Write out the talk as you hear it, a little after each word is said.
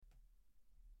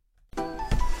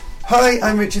Hi,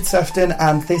 I'm Richard Sefton,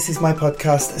 and this is my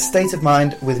podcast, State of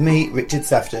Mind, with me, Richard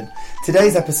Sefton.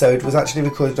 Today's episode was actually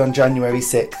recorded on January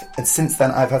 6th, and since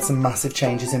then I've had some massive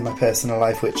changes in my personal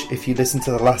life, which, if you listen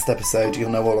to the last episode, you'll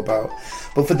know all about.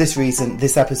 But for this reason,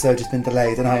 this episode has been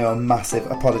delayed, and I owe a massive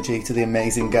apology to the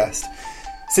amazing guest.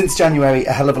 Since January,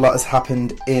 a hell of a lot has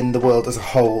happened in the world as a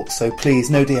whole, so please,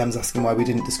 no DMs asking why we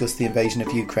didn't discuss the invasion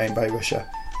of Ukraine by Russia.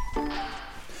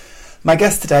 My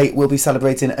guest today will be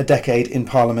celebrating a decade in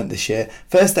Parliament this year,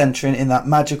 first entering in that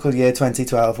magical year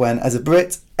 2012 when, as a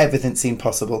Brit, everything seemed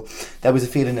possible. There was a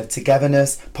feeling of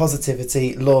togetherness,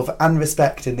 positivity, love and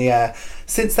respect in the air.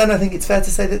 Since then, I think it's fair to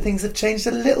say that things have changed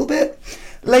a little bit.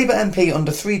 Labour MP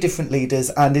under 3 different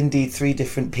leaders and indeed 3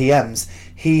 different PMs.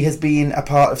 He has been a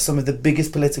part of some of the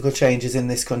biggest political changes in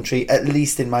this country, at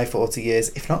least in my 40 years,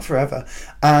 if not forever,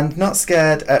 and not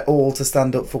scared at all to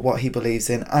stand up for what he believes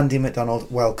in. Andy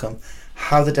McDonald, welcome.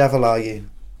 How the devil are you?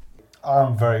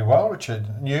 I'm very well, Richard.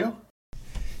 And you?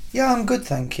 Yeah, I'm good,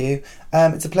 thank you.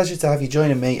 It's a pleasure to have you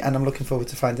joining me, and I'm looking forward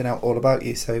to finding out all about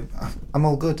you, so I'm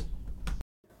all good.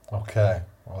 Okay,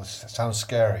 well, this sounds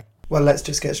scary. Well, let's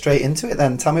just get straight into it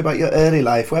then. Tell me about your early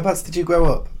life. Whereabouts did you grow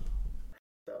up?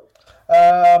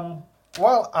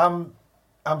 Well, I'm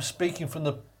speaking from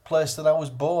the place that I was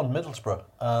born, Middlesbrough.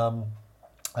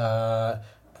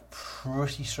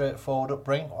 Pretty straightforward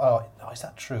upbringing. Oh, no, is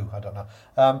that true? I don't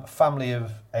know. Family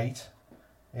of 8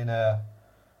 in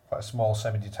quite a small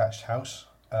semi-detached house.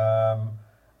 I've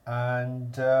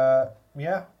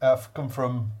come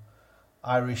from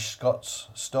Irish Scots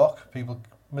stock.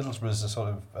 Middlesbrough is a sort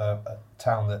of a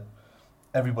town that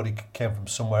everybody came from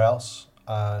somewhere else,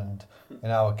 and in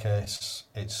our case,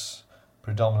 it's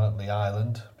predominantly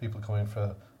Ireland. People coming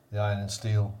for the iron and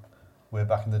steel way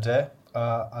back in the day,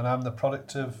 and I'm the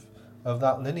product of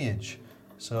that lineage.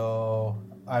 So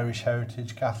Irish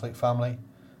heritage, Catholic family,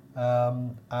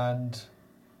 and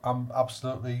I'm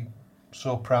absolutely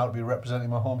so proud to be representing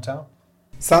my hometown.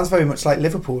 Sounds very much like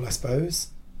Liverpool, I suppose.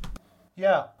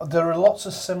 Yeah, there are lots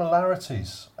of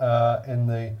similarities in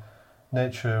the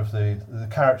nature of the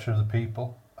character of the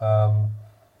people.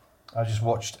 I just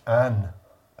watched Anne,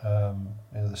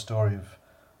 the story of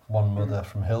one mother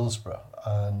from Hillsborough,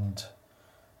 and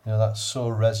that so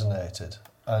resonated.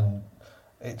 And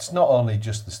it's not only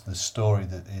just the story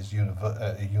that is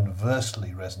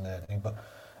universally resonating, but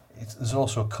there's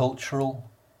also a cultural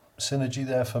synergy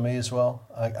there for me as well.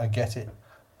 I get it.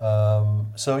 There are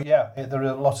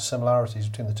a lot of similarities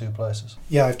between the 2 places.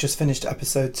 Yeah, I've just finished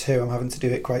episode 2. I'm having to do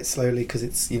it quite slowly because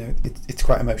it's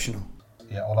quite emotional.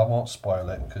 Yeah, well, I won't spoil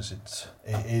it because it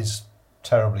is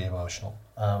terribly emotional,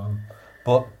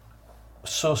 but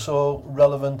so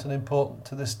relevant and important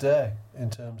to this day in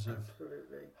terms of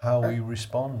how we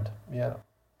respond. Yeah.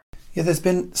 Yeah, there's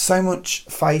been so much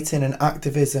fighting and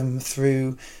activism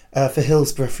through for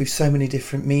Hillsborough through so many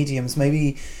different mediums.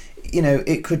 Maybe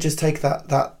it could just take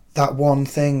that one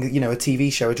thing, a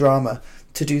TV show, a drama,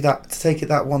 to do that, to take it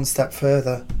that one step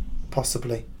further,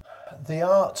 possibly. The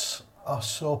arts are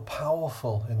so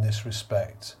powerful in this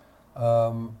respect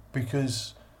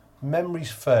because memories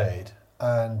fade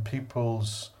and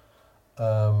people's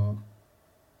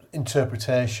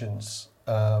interpretations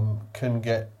can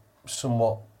get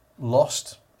somewhat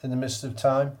lost in the midst of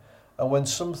time. And when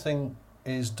something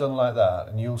is done like that,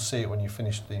 and you'll see it when you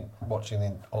finish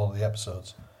watching all the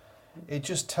episodes, it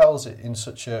just tells it in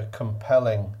such a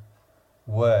compelling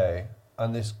way,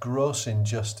 and this gross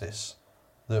injustice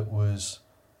that was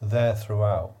there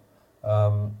throughout.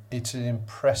 It's an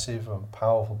impressive and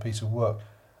powerful piece of work,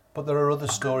 but there are other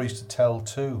stories to tell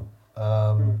too.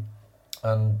 And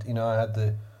I had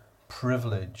the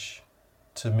privilege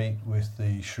to meet with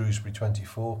the Shrewsbury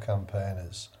 24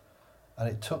 campaigners, and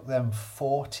it took them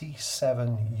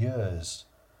 47 years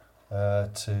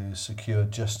to secure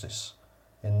justice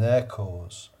in their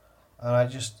cause.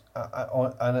 And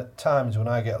and at times when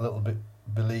I get a little bit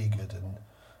beleaguered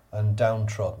and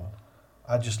downtrodden,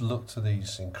 I just look to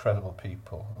these incredible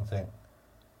people and think,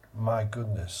 my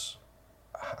goodness,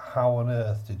 how on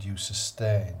earth did you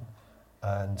sustain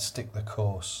and stick the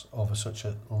course over such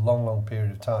a long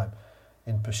period of time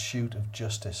in pursuit of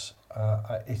justice?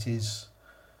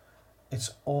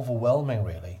 It's overwhelming,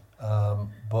 really,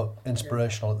 but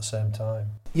inspirational at the same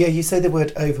time. Yeah, you say the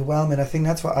word overwhelming. I think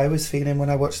that's what I was feeling when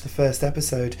I watched the first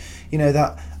episode.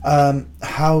 That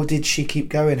how did she keep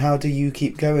going? How do you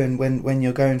keep going when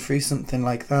you're going through something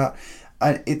like that?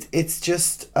 And it's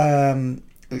just the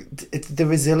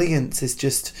resilience is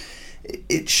just,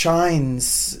 it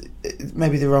shines.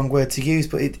 Maybe the wrong word to use,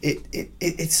 but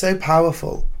it's so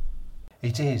powerful.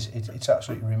 It is. It's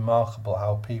absolutely remarkable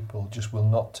how people just will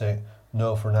not take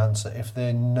no for an answer, if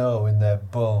they know in their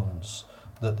bones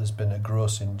that there's been a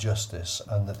gross injustice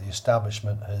and that the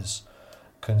establishment has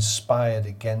conspired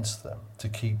against them to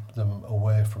keep them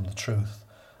away from the truth,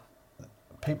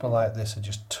 people like this are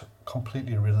just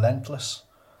completely relentless,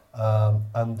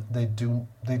 and they do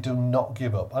not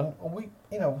give up. And we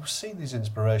see these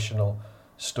inspirational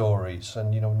stories,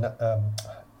 and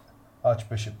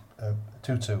Archbishop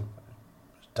Tutu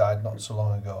died not so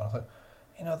long ago. I thought,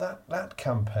 that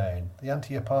campaign, the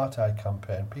anti-apartheid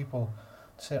campaign, people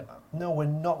say, no, we're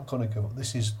not going to give up.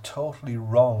 This is totally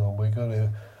wrong, and we're going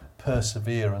to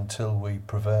persevere until we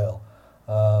prevail.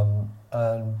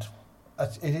 And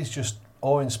it is just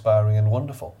awe-inspiring and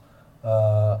wonderful.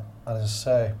 And as I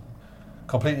say,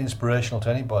 completely inspirational to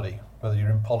anybody, whether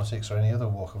you're in politics or any other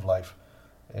walk of life.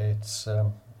 It's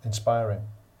inspiring.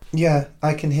 Yeah,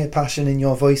 I can hear passion in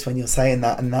your voice when you're saying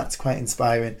that, and that's quite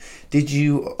inspiring. Did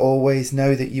you always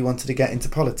know that you wanted to get into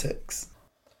politics?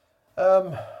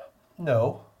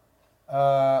 No.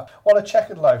 Well, a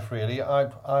checkered life, really.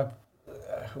 I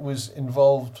was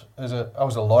involved I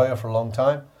was a lawyer for a long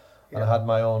time, and I had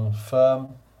my own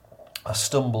firm. I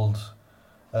stumbled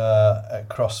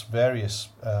across various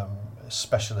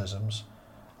specialisms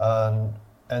and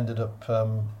ended up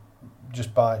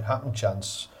just by happen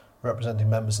chance representing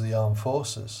members of the armed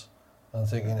forces and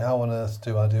thinking, how on earth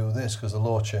do I do this? Because the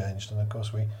law changed, and of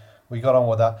course we got on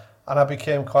with that, and I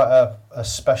became quite a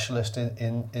specialist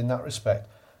in that respect.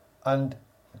 And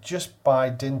just by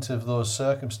dint of those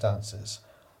circumstances,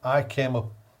 I came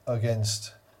up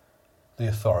against the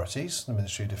authorities, the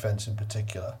Ministry of Defence in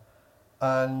particular,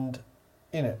 and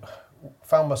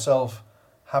found myself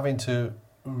having to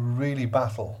really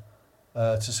battle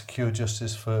to secure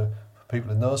justice for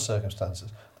people in those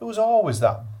circumstances. There was always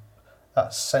that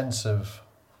sense of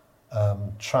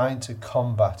trying to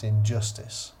combat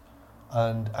injustice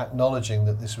and acknowledging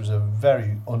that this was a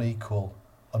very unequal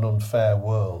and unfair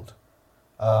world.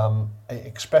 It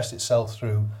expressed itself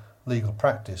through legal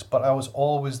practice, but I was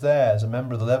always there as a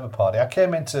member of the Labour Party. I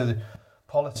came into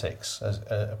politics as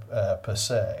per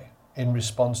se in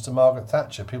response to Margaret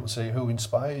Thatcher. People say, who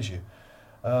inspires you?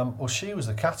 Well, she was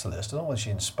the catalyst. I don't know whether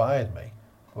she inspired me,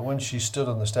 but when she stood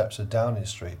on the steps of Downing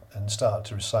Street and started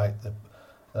to recite the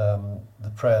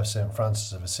prayer of St.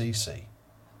 Francis of Assisi,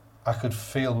 I could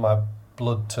feel my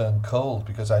blood turn cold,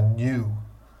 because I knew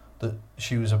that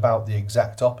she was about the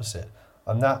exact opposite,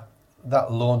 and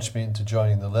that launched me into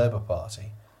joining the Labour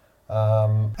Party.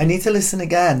 I need to listen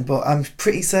again, but I'm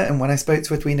pretty certain when I spoke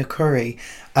to Edwina Curry,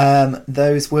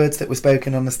 those words that were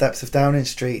spoken on the steps of Downing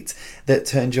Street that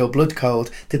turned your blood cold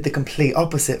did the complete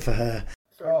opposite for her.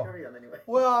 Sorry, carry on anyway.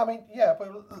 Well, I mean, yeah, but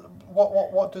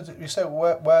what does it you say?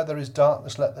 Where there is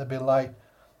darkness, let there be light.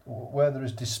 Where there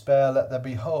is despair, let there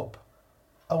be hope.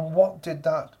 And what did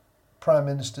that Prime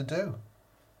Minister do?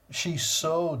 She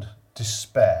sowed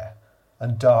despair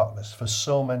and darkness for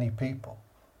so many people.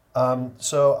 And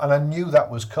I knew that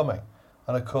was coming.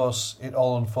 And of course, it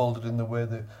all unfolded in the way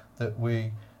that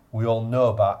we all know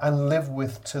about and live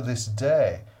with to this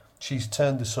day. She's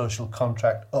turned the social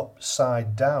contract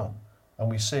upside down. And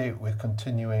we see it with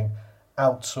continuing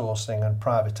outsourcing and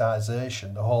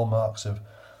privatisation, the hallmarks of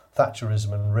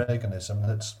Thatcherism and Reaganism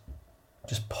that's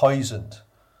just poisoned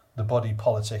the body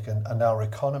politic and our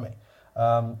economy,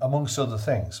 amongst other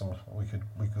things. And we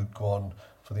could go on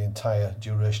for the entire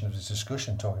duration of this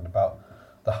discussion talking about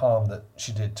the harm that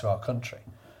she did to our country.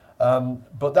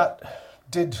 But that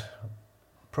did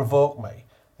provoke me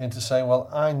into saying, well,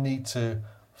 I need to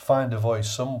find a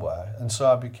voice somewhere. And so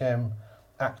I became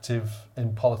active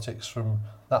in politics from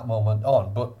that moment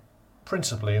on, but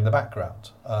principally in the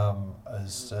background,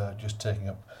 as just taking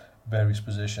up various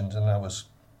positions. And I was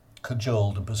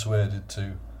cajoled and persuaded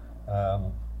to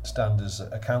stand as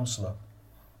a councillor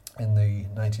in the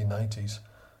 1990s,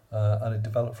 and it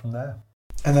developed from there.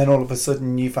 And then all of a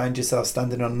sudden you find yourself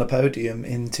standing on the podium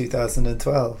in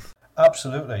 2012.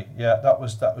 Absolutely, yeah, that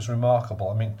was remarkable.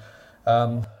 I mean,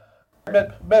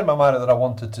 made in my mind that I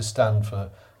wanted to stand for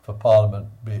Parliament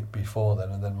before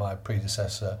then, and then my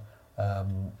predecessor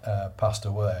passed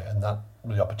away, and that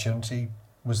the opportunity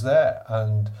was there,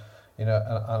 and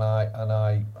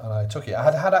I took it.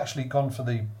 I had actually gone for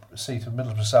the seat of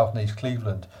Middlesbrough South and East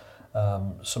Cleveland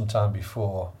some time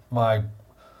before. My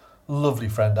lovely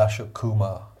friend Ashok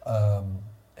Kumar,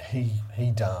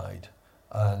 he died,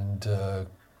 and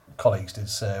colleagues did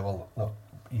say, well, look,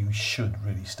 you should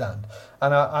really stand,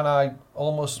 and I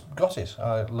almost got it.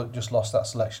 I just lost that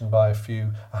selection by a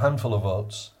handful of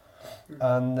votes,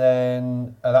 and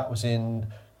then that was in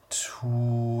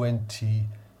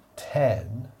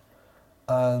 2010,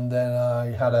 and then I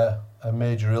had a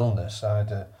major illness. I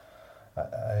had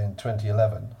in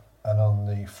 2011, and on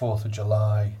the 4th of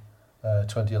July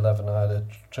 2011 I had a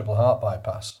triple heart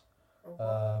bypass.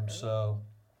 So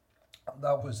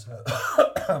that was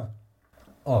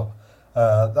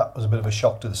that was a bit of a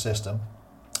shock to the system.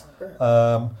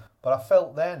 But I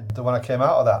felt then that when I came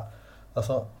out of that, I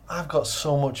thought, I've got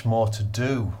so much more to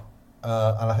do.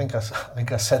 And I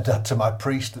think I said that to my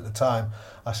priest at the time.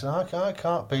 I said, I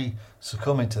can't be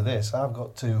succumbing to this. I've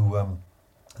got to,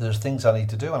 there's things I need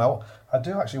to do. And I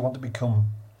do actually want to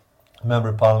become a Member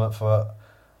of Parliament for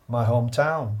my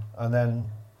hometown. And then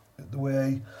the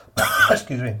way,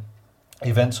 excuse me,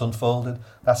 events unfolded,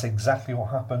 that's exactly what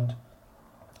happened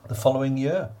the following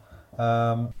year.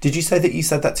 Did you say that you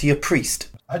said that to your priest?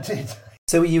 I did.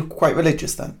 So were you quite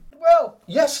religious then? Well,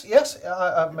 yes,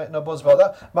 I make no buzz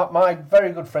about that. My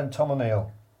very good friend Tom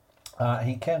O'Neill,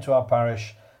 he came to our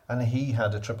parish and he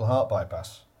had a triple heart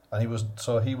bypass, and he was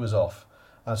off,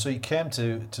 and so he came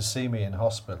to see me in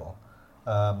hospital,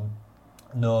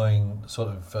 knowing sort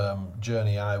of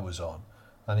journey I was on,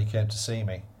 and he came to see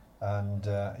me, and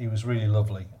he was really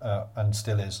lovely, and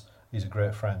still is. He's a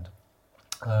great friend,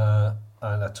 and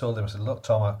I told him, I said, look,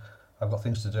 Tom, I've got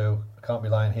things to do. I can't be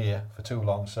lying here for too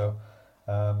long. So,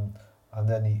 and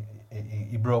then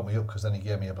he brought me up, because then he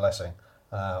gave me a blessing,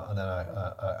 and then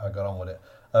I got on with it.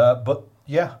 But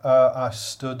yeah, I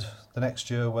stood the next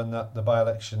year when the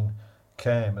by-election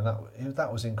came, and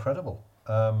that was incredible.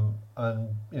 And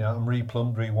I'm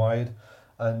replumbed, rewired,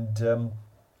 and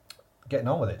getting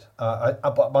on with it.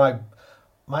 But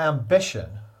my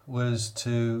ambition was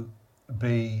to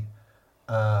be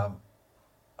a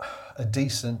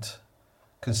decent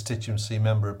constituency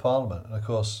Member of Parliament. And of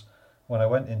course, when I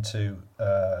went into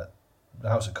the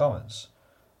House of Commons,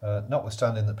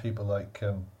 notwithstanding that people like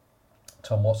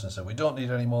Tom Watson said, we don't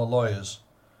need any more lawyers,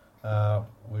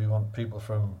 we want people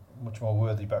from much more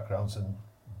worthy backgrounds than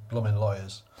blooming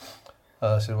lawyers.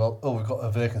 I said, we've got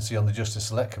a vacancy on the Justice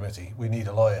Select Committee, we need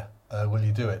a lawyer, will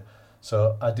you do it?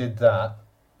 So I did that,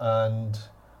 and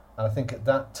I think at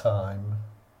that time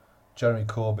Jeremy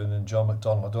Corbyn and John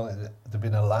McDonnell, I don't think they've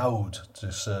been allowed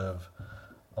to serve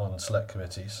on select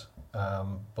committees,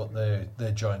 but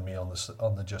they joined me on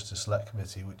the Justice Select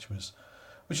Committee, which was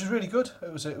really good.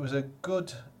 It was a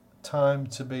good time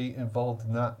to be involved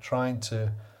in that, trying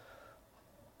to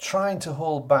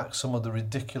hold back some of the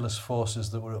ridiculous forces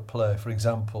that were at play. For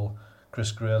example,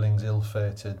 Chris Grayling's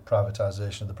ill-fated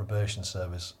privatisation of the probation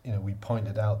service. We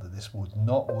pointed out that this would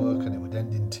not work and it would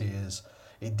end in tears.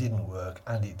 It didn't work,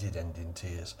 and it did end in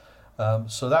tears.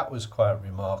 So that was quite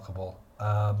remarkable.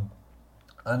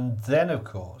 And then, of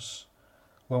course,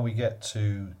 when we get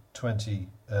to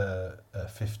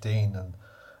 2015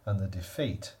 and the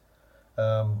defeat,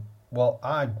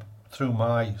 I threw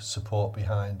my support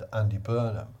behind Andy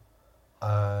Burnham,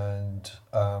 and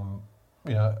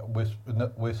with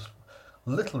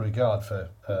little regard for,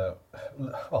 let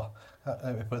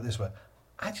me put it this way,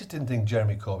 I just didn't think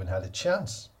Jeremy Corbyn had a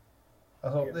chance. I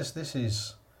thought, this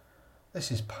is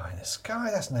pie in the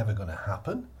sky. That's never going to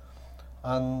happen.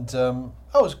 And I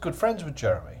was good friends with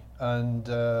Jeremy, and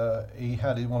he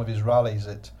had one of his rallies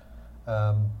at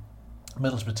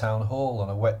Middlesbrough Town Hall on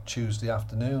a wet Tuesday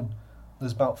afternoon.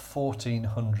 There's about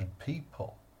 1,400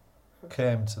 people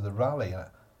came to the rally, and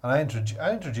I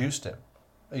introduced him.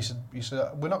 He said,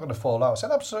 we're not going to fall out. I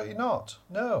said, absolutely not.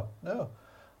 No.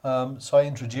 So I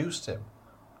introduced him,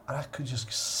 and I could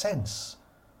just sense,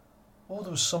 there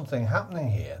was something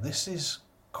happening here. This is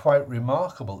quite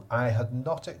remarkable. I had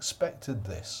not expected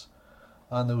this.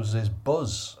 And there was this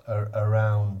buzz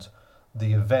around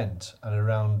the event and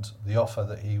around the offer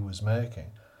that he was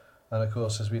making. And of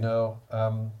course, as we know,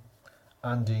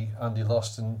 Andy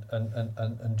lost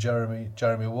and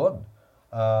Jeremy won.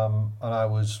 And I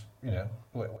was, it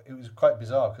was quite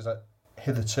bizarre, because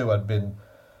hitherto I'd been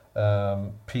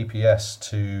PPS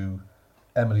to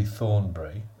Emily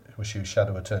Thornberry, she was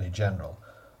Shadow Attorney General.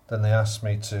 Then they asked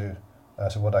me to,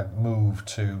 would I move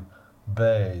to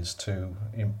Bays to,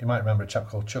 you might remember a chap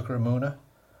called Chuka Umunna?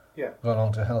 Yeah. Going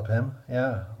along to help him,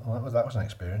 yeah. Well, that was an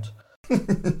experience.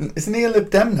 Isn't he a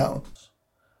Lib Dem now?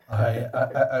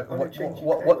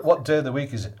 What day of the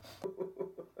week is it?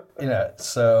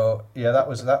 So yeah, that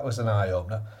was an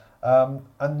eye-opener.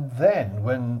 And then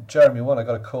when Jeremy won, I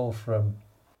got a call from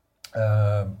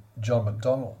John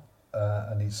McDonnell,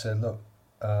 and he said, look,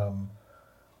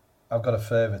 I've got a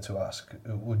favour to ask.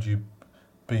 Would you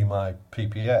be my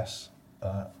PPS?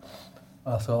 I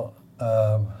thought,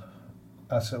 I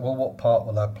said, well, what part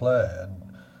will I play? And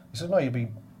he said, no, you'll be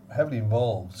heavily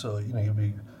involved. So,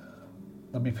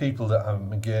 there'll be people that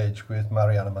I'm engaged with,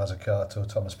 Mariana Mazzucato,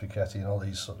 Thomas Piketty, and all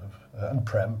these sort of, and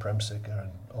Prem Sicker,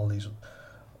 and all these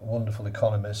wonderful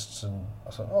economists, and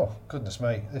I thought, oh goodness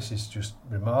me, this is just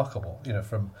remarkable.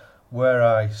 From where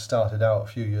I started out a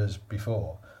few years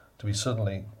before to be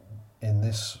suddenly in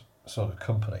this sort of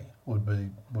company would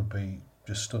be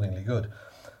just stunningly good.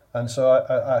 And so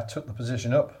I took the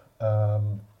position up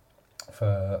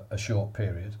for a short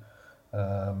period.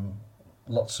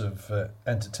 Lots of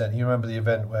entertaining. You remember the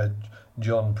event where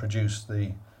John produced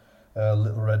the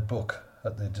Little Red Book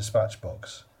at the Dispatch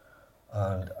box,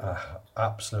 and I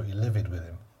absolutely livid with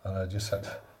him. And I just said,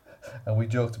 and we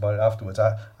joked about it afterwards.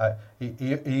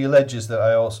 He alleges that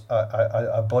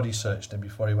I body searched him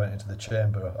before he went into the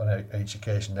chamber on each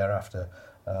occasion thereafter,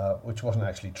 which wasn't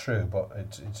actually true, but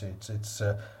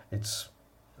it's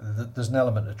there's an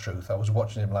element of truth. I was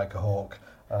watching him like a hawk,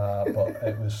 but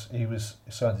he was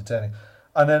so entertaining.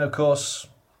 And then of course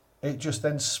it just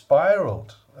then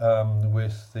spiraled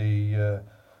with the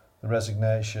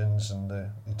resignations and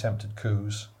the attempted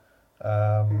coups,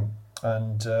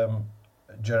 and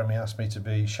Jeremy asked me to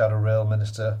be Shadow Rail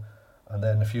Minister, and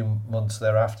then a few months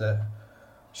thereafter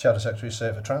Shadow Secretary of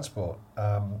State for Transport,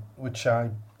 which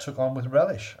I took on with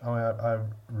relish. I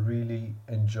really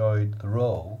enjoyed the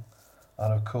role,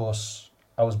 and of course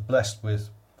I was blessed with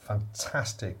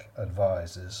fantastic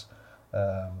advisors.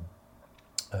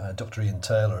 Dr. Ian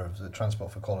Taylor of the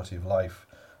Transport for Quality of Life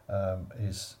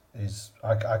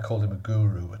I called him a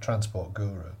guru, a transport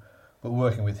guru, but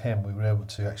working with him we were able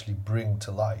to actually bring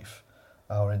to life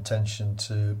our intention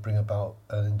to bring about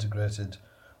an integrated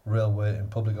railway in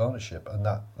public ownership, and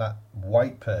that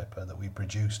white paper that we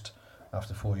produced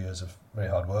after 4 years of very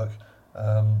hard work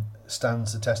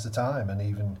stands the test of time, and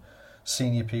even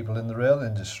senior people in the rail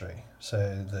industry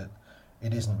say that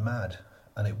it isn't mad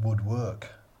and it would work,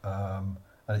 and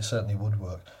it certainly would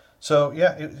work. So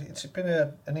yeah, it's been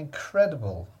an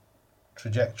incredible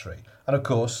trajectory, and of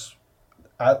course,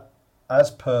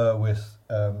 as per with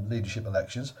leadership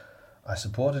elections, I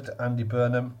supported Andy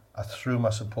Burnham. I threw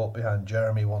my support behind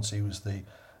Jeremy once he was the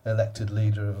elected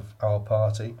leader of our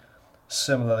party.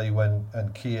 Similarly, when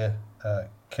Keir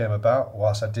came about,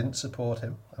 whilst I didn't support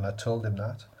him, and I told him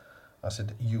that, I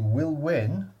said, you will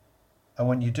win, and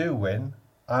when you do win,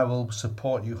 I will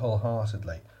support you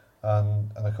wholeheartedly.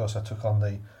 And of course, I took on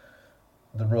the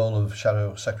role of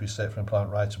Shadow Secretary of State for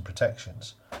Employment Rights and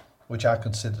Protections, which I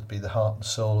consider to be the heart and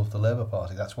soul of the Labour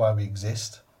Party. That's why we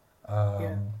exist.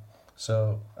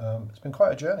 So it's been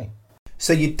quite a journey.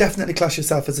 So you definitely class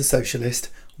yourself as a socialist.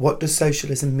 What does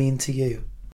socialism mean to you?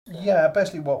 Yeah,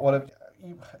 basically I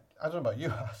don't know about you,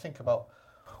 I think about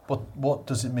what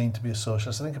does it mean to be a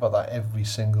socialist. I think about that every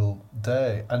single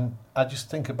day, and I just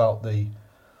think about the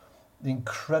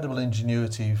incredible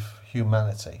ingenuity of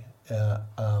humanity,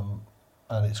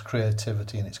 and its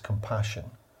creativity and its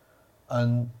compassion,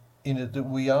 and that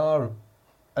we are.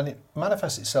 And it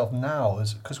manifests itself now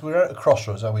as, because we're at a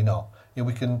crossroads, are we not?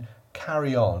 We can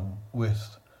carry on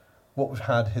with what we've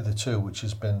had hitherto, which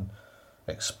has been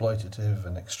exploitative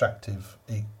and extractive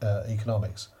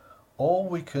economics, or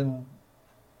we can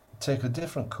take a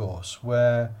different course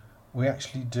where we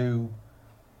actually do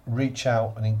reach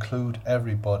out and include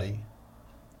everybody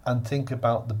and think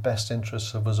about the best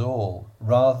interests of us all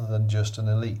rather than just an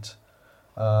elite,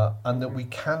 and that we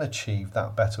can achieve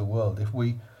that better world if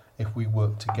we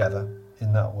work together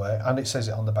in that way. And it says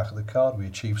it on the back of the card, we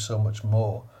achieve so much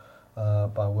more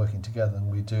by working together than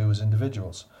we do as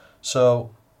individuals.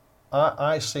 So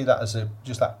I see that as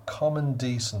just that common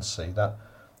decency, that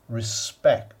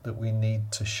respect that we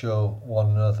need to show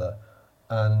one another.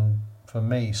 And for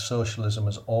me, socialism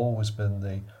has always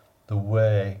been the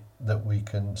way that we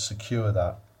can secure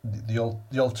that.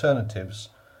 The alternatives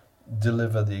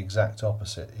deliver the exact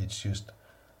opposite. It's just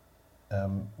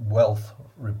wealth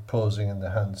reposing in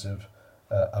the hands of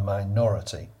a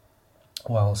minority,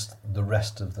 whilst the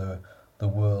rest of the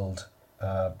world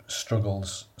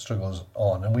struggles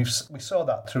on. And we saw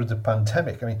that through the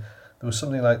pandemic. I mean, there was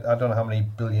something like, I don't know how many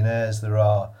billionaires there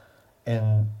are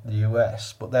in the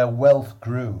US, but their wealth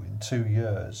grew in 2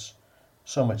 years,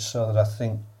 so much so that I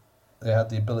think they had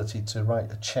the ability to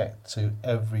write a check to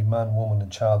every man, woman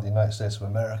and child in the United States of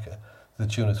America to the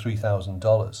tune of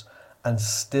 $3,000, and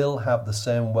still have the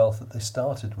same wealth that they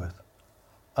started with.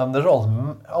 And there are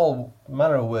all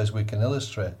manner of ways we can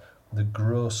illustrate the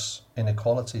gross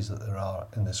inequalities that there are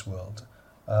in this world.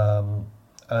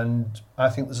 And I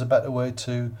think there's a better way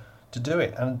to do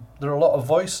it. And there are a lot of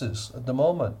voices at the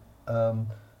moment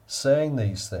saying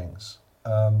these things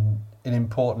in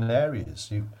important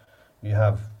areas. You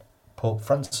have Pope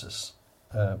Francis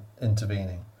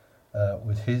intervening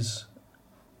with his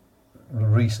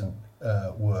recent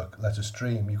work, Let Us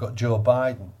Dream. You've got Joe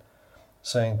Biden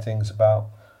saying things about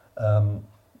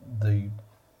the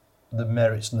the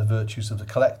merits and the virtues of the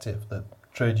collective, that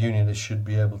trade unionists should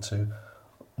be able to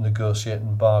negotiate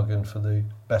and bargain for the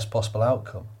best possible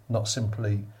outcome, not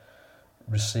simply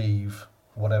receive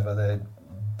whatever they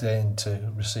deign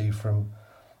to receive from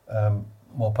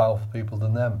more powerful people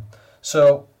than them.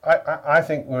 So I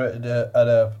think we're at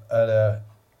a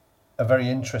very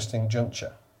interesting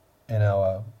juncture in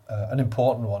our an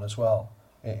important one as well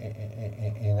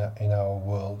in our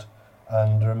world,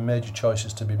 and there are major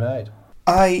choices to be made.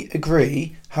 I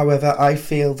agree. However, I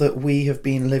feel that we have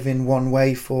been living one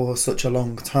way for such a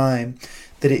long time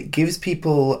that it gives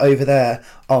people over there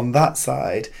on that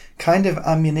side kind of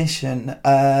ammunition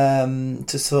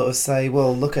to sort of say,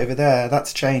 well, look over there,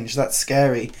 that's changed, that's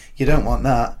scary, you don't want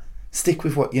that. Stick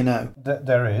with what you know.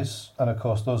 There is, and of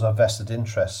course those are vested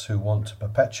interests who want to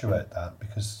perpetuate that,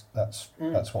 because that's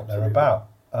what they're about.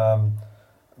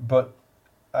 But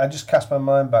I just cast my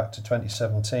mind back to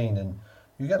 2017, and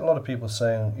you get a lot of people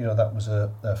saying, that was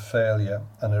a failure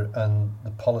and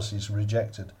the policies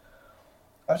rejected.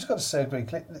 I've just got to say very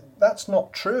clearly, that's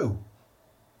not true.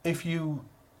 If you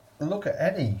look at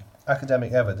any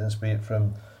academic evidence, be it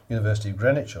from University of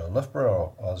Greenwich or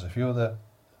Loughborough or there's a few other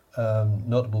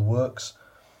notable works,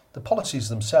 the policies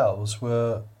themselves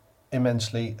were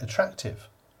immensely attractive.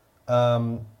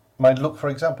 Might look, for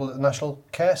example, at the National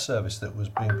Care Service that was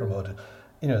being promoted.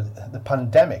 The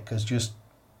pandemic has just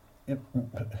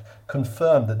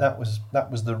confirmed that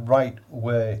was the right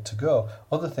way to go.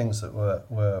 Other things that were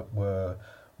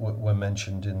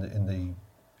mentioned in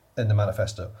the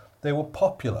manifesto, they were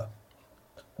popular.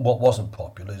 What wasn't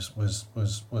popular was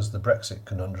the Brexit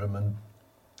conundrum, and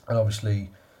obviously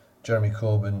Jeremy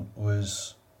Corbyn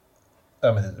was.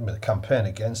 The campaign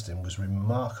against him was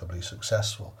remarkably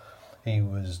successful. He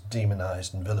was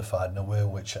demonised and vilified in a way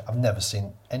which I've never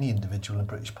seen any individual in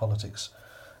British politics.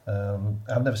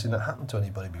 I've never seen that happen to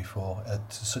anybody before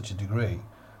to such a degree.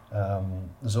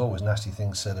 There's always nasty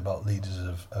things said about leaders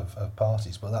of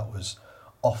parties, but that was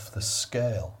off the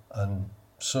scale and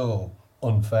so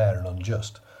unfair and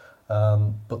unjust.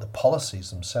 But the policies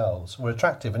themselves were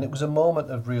attractive, and it was a moment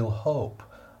of real hope.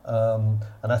 And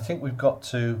I think we've got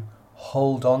to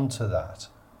hold on to that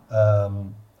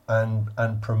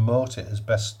and promote it as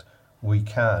best we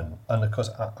can. And of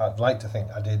course, I'd like to think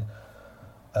I did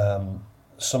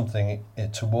something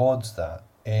towards that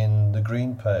in the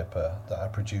Green Paper that I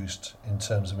produced in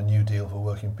terms of a new deal for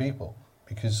working people,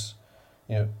 because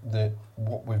the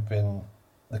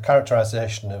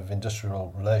characterisation of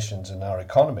industrial relations in our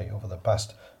economy over the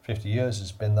past 50 years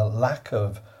has been the lack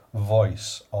of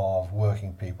voice of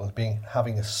working people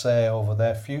having a say over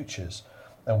their futures,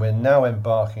 and we're now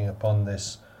embarking upon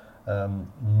this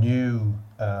new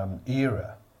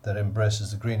era that embraces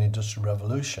the green industrial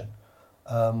revolution.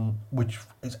 Which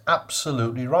is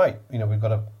absolutely right. We've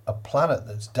got a planet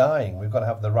that's dying. We've got to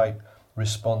have the right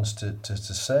response to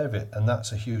save it, and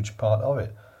that's a huge part of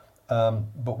it.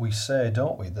 But we say,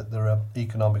 don't we, that there are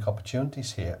economic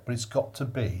opportunities here, but it's got to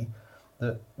be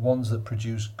the ones that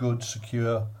produce good,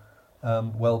 secure,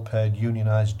 well-paid,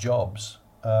 unionised jobs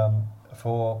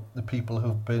for the people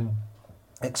who've been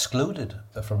excluded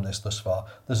from this thus far.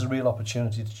 There's a real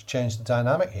opportunity to change the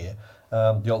dynamic here.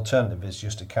 The alternative is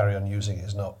just to carry on using it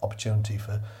as an opportunity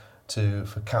for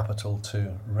capital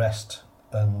to rest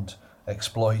and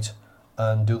exploit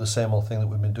and do the same old thing that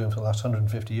we've been doing for the last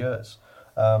 150 years.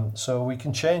 So we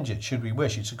can change it should we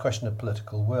wish. It's a question of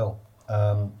political will.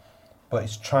 But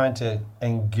it's trying to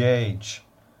engage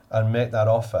and make that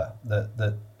offer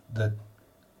that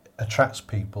attracts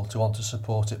people to want to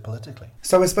support it politically.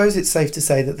 So I suppose it's safe to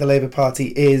say that the Labour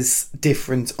Party is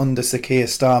different under Sir Keir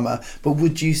Starmer, but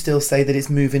would you still say that it's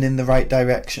moving in the right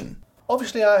direction?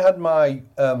 Obviously, I had my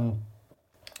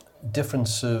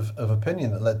difference of opinion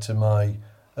that led to my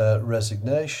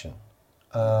resignation,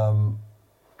 and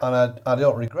I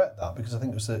don't regret that, because I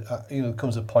think it was there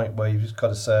comes a point where you've just got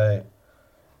to say,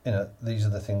 these are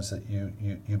the things that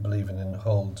you believe in and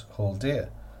hold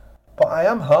dear. But I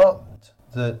am heartened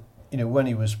that when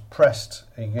he was pressed,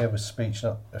 he gave a speech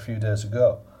not a few days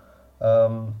ago,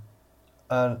 and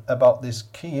about this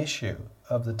key issue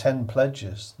of the 10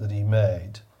 pledges that he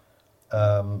made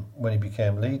when he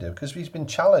became leader, because he's been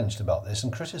challenged about this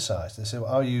and criticised. They said,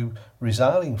 are you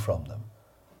resigning from them?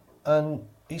 And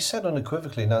he said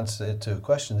unequivocally in answer to a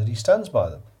question that he stands by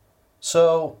them.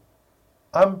 So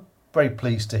I'm very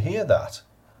pleased to hear that.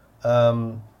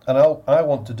 And I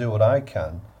want to do what I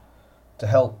can to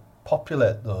help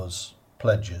populate those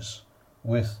pledges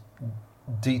with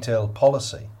detailed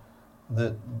policy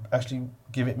that actually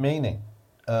give it meaning.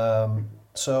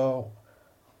 So,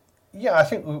 yeah, I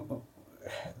think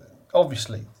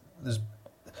obviously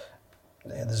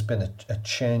there's been a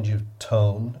change of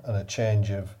tone and a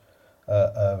change of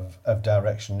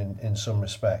direction in some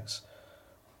respects.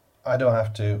 I don't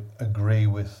have to agree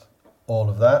with all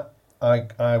of that.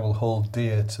 I will hold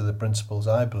dear to the principles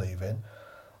I believe in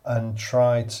and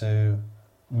try to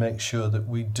make sure that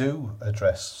we do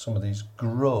address some of these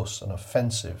gross and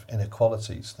offensive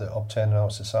inequalities that obtain in our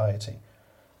society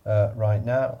right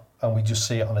now. And we just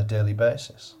see it on a daily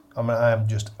basis. I mean, I am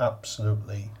just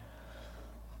absolutely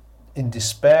in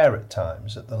despair at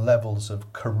times at the levels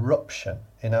of corruption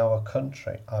in our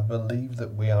country. I believe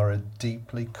that we are a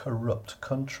deeply corrupt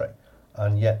country,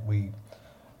 and yet we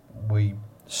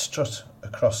strut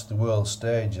across the world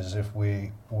stage as if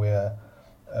we're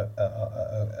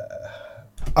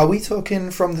Are we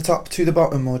talking from the top to the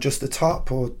bottom, or just the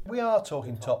top? Or we are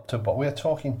talking top to bottom. We're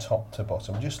talking top to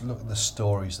bottom. Just look at the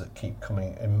stories that keep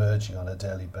emerging on a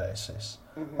daily basis,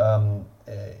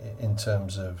 in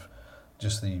terms of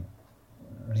just the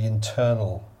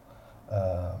internal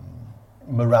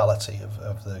morality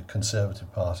of the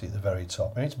Conservative Party at the very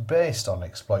top. I mean, it's based on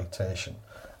exploitation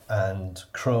and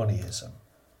cronyism.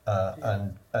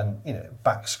 And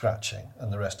back scratching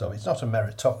and the rest of it. It's not a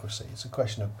meritocracy. It's a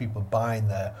question of people buying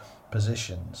their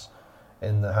positions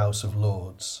in the House of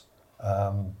Lords,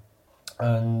 and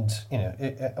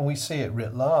we see it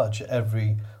writ large at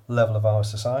every level of our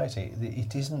society.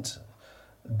 It isn't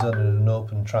done in an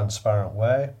open, transparent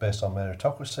way based on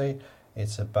meritocracy.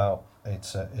 It's a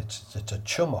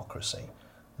chumocracy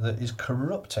that is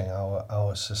corrupting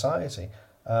our society.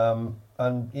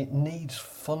 And it needs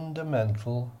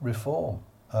fundamental reform.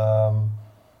 But,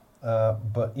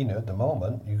 at the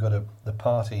moment, you've got the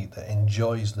party that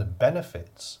enjoys the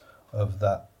benefits of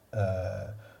that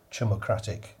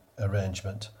chumocratic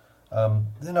arrangement.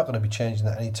 They're not going to be changing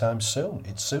that anytime soon.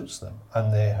 It suits them.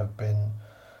 And they have been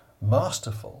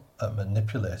masterful at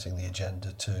manipulating the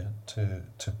agenda to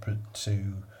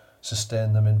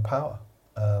sustain them in power.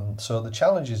 So the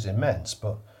challenge is immense,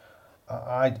 but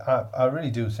I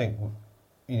really do think,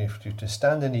 to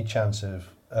stand any chance of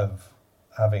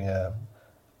having a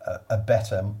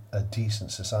better, a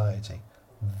decent society,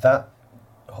 that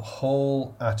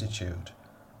whole attitude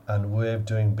and way of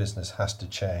doing business has to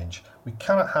change. We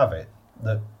cannot have it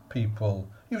that people.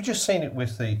 You've just seen it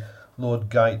with the Lord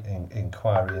Geidt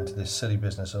inquiry into this silly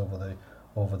business over the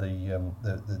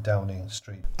Downing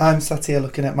Street. I'm sat here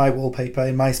looking at my wallpaper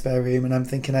in my spare room, and I'm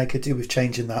thinking I could do with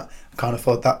changing that. I can't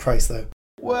afford that price though.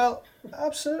 Well,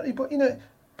 absolutely, but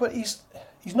he's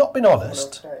not been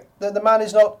honest. The man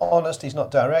is not honest. He's not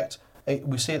direct.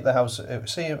 We see at the House. We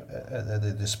see him at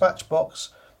the dispatch box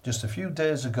just a few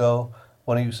days ago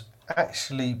when he was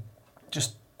actually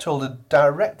just told a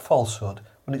direct falsehood.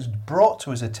 When it's brought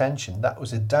to his attention, that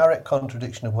was a direct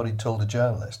contradiction of what he told a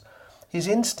journalist. His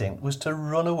instinct was to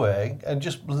run away and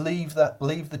just leave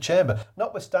the chamber,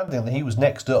 notwithstanding that he was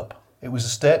next up. It was a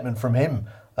statement from him,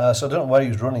 so I don't know where he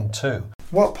was running to.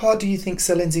 What part do you think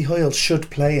Sir Lindsay Hoyle should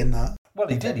play in that? Well,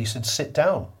 he did. He said, "Sit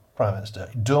down, Prime Minister.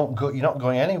 Don't go. You're not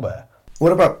going anywhere."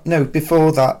 What about,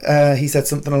 before that, he said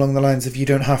something along the lines of, you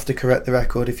don't have to correct the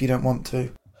record if you don't want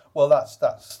to. Well, that's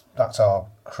our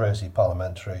crazy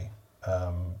parliamentary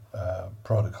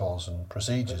protocols and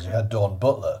procedures. You had Dawn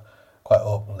Butler quite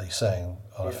openly saying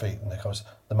on her feet in the comments,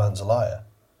 the man's a liar,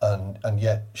 and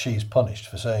yet she's punished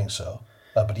for saying so.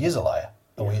 But he is a liar,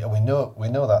 and we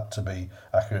know that to be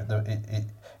accurate.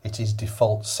 It is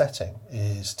default setting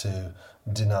is to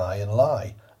deny and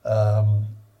lie.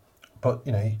 But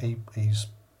he's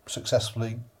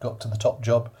successfully got to the top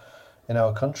job in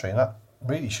our country, and that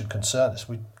really should concern us.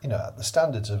 The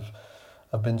standards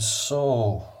have been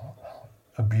so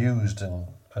abused and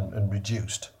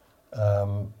reduced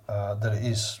that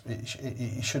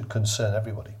it should concern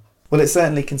everybody. Well, it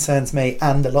certainly concerns me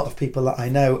and a lot of people that I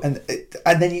know, and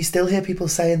then you still hear people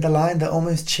saying the line that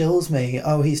almost chills me.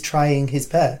 Oh, he's trying his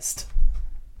best.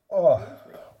 Oh,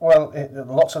 well,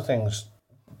 lots of things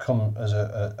come as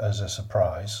a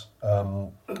surprise,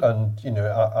 and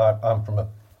I'm from a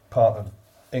part of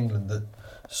England that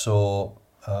saw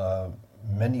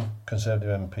many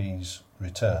Conservative MPs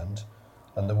returned,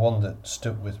 and the one that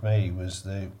stuck with me was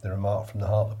the remark from the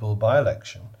Hartlepool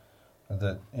by-election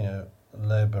that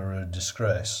Labour are a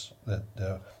disgrace, that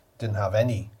didn't have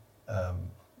any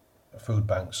food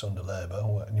banks under Labour,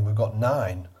 and we've got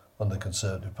 9 on the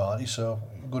Conservative Party, so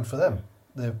good for them.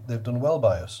 They've done well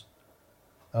by us.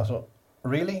 And I thought,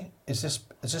 really? Has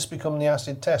this become the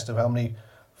acid test of how many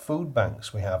food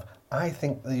banks we have? I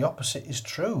think the opposite is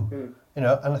true. And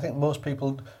I think most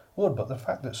people would, but the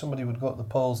fact that somebody would go to the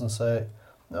polls and say,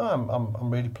 no,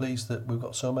 I'm really pleased that we've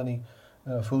got so many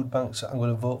food banks, I'm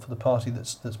going to vote for the party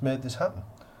that's made this happen.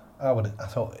 I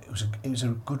thought it was a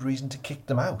good reason to kick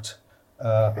them out.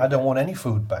 I don't want any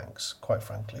food banks, quite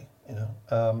frankly.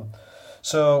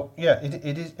 So yeah,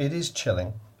 it is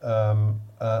chilling,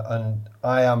 and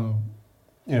I am,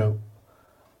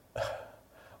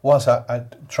 whilst I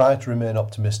try to remain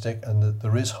optimistic, and that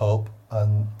there is hope,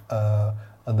 and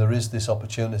there is this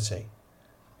opportunity.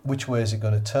 Which way is it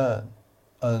going to turn?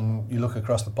 And you look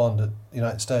across the pond at the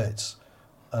United States,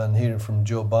 and hearing from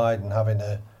Joe Biden having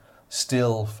to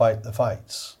still fight the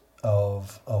fights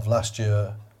of last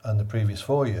year and the previous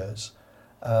 4 years,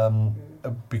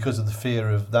 because of the fear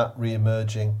of that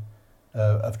re-emerging,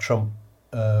 of Trump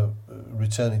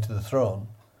returning to the throne.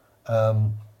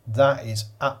 That is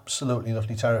absolutely and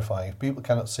utterly terrifying. If people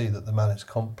cannot see that the man is a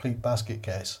complete basket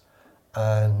case,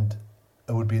 and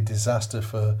it would be a disaster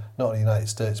for not only the United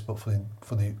States but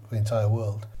for the entire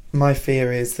world. My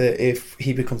fear is that if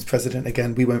he becomes president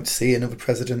again, we won't see another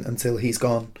president until he's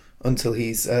gone, until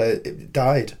he's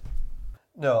died.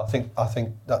 No, I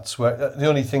think that's where the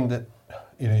only thing that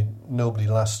nobody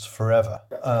lasts forever.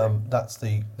 That's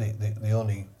the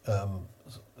only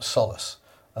solace.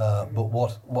 But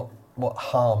what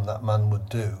harm that man would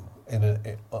do in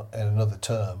another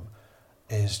term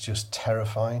is just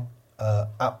terrifying.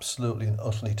 Absolutely and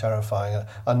utterly terrifying,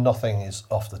 and nothing is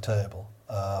off the table.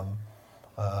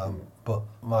 But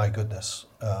my goodness,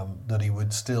 that he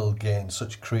would still gain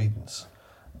such credence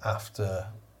after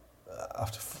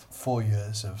 4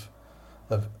 years of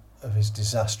his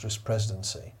disastrous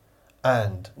presidency,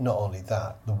 and not only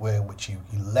that, the way in which he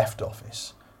left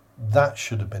office, that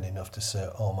should have been enough to say,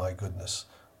 oh my goodness,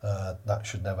 that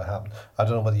should never happen. I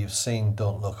don't know whether you've seen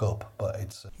Don't Look Up, but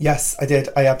it's... Yes, I did.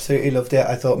 I absolutely loved it.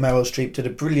 I thought Meryl Streep did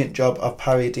a brilliant job of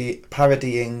parodying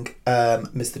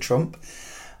Mr. Trump.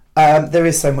 There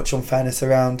is so much unfairness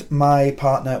around. My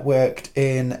partner worked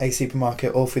in a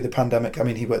supermarket all through the pandemic. I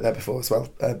mean, he worked there before as well,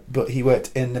 but he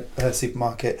worked in a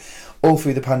supermarket all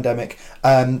through the pandemic.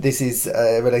 This is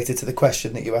related to the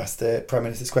question that you asked the Prime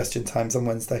Minister's Question Times on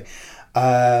Wednesday.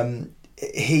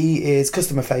 He is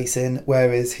customer facing,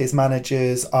 whereas his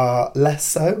managers are less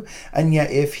so. And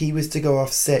yet, if he was to go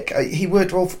off sick, he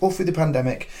worked all through the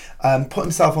pandemic, put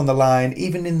himself on the line,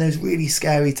 even in those really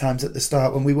scary times at the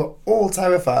start when we were all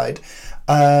terrified.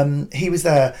 He was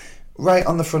there right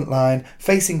on the front line,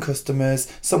 facing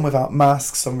customers, some without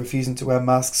masks, some refusing to wear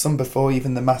masks, some before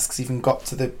even the masks even got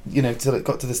to the, till it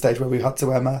got to the stage where we had to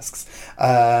wear masks.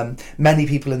 Many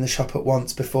people in the shop at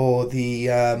once before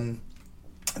the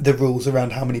rules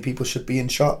around how many people should be in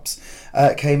shops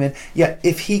came in. Yeah,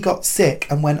 if he got sick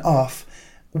and went off,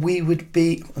 he would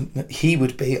be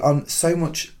on so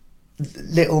much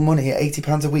little money,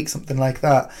 £80 a week, something like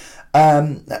that.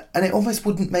 And it almost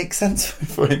wouldn't make sense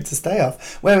for him to stay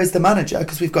off. Whereas the manager,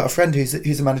 because we've got a friend who's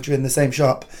a manager in the same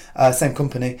shop, same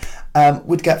company,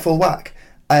 would get full whack.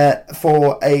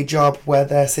 For a job where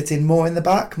they're sitting more in the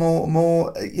back,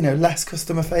 more less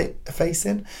customer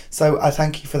facing. So I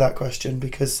thank you for that question,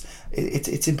 because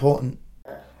it's important.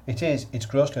 It is. It's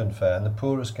grossly unfair, and the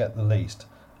poorest get the least.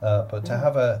 But to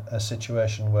have a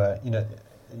situation where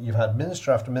you've had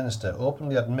minister after minister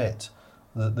openly admit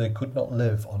that they could not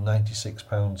live on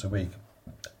 £96 a week.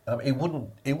 It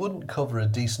wouldn't cover a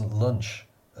decent lunch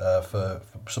for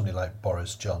somebody like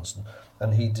Boris Johnson,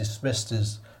 and he dismissed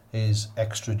his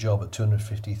extra job at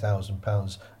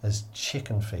 £250,000 as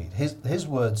chicken feed. His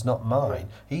words, not mine.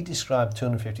 He described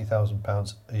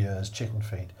 £250,000 a year as chicken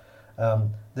feed.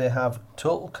 They have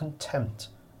total contempt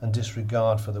and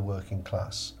disregard for the working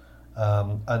class.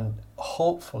 And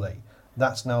hopefully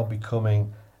that's now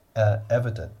becoming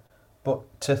evident. But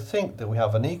to think that we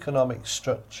have an economic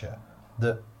structure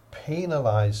that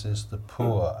penalises the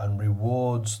poor and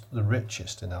rewards the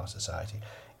richest in our society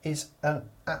is an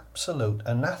absolute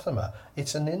anathema.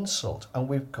 It's an insult, and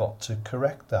we've got to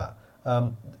correct that.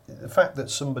 The fact that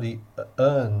somebody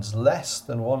earns less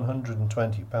than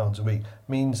 £120 a week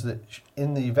means that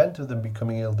in the event of them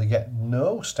becoming ill, they get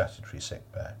no statutory sick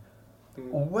pay.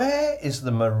 Where is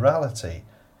the morality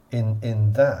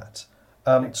in that?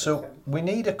 So we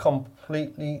need a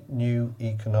completely new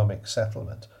economic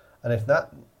settlement. And if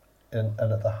that, and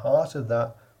at the heart of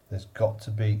that, there's got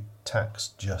to be tax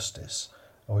justice.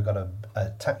 And we've got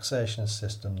a taxation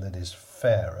system that is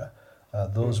fairer.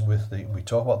 We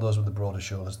talk about those with the broader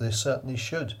shoulders, they certainly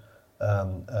should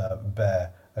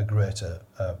bear a greater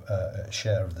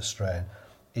share of the strain.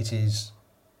 It is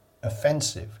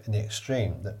offensive in the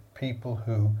extreme that people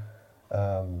who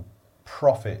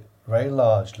profit very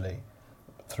largely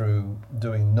through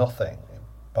doing nothing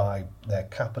by their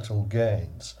capital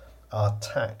gains are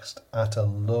taxed at a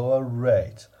lower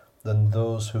rate than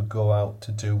those who go out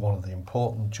to do one of the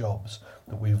important jobs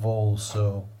that we've all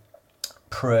so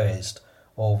praised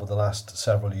over the last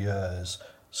several years,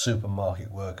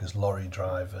 supermarket workers, lorry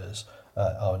drivers,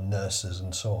 our nurses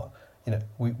and so on. You know,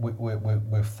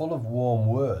 we're full of warm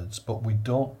words, but we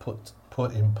don't put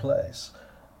in place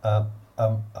a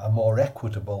more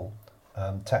equitable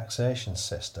taxation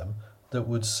system that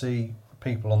would see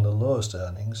people on the lowest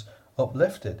earnings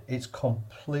uplifted. It's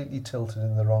completely tilted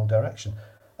in the wrong direction.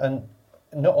 And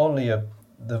not only are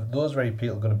those very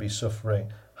people going to be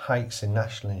suffering hikes in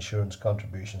national insurance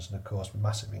contributions and, of course,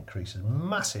 massive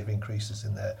increases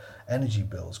in their energy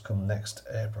bills come next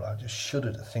April. I just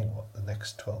shudder to think what the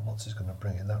next 12 months is going to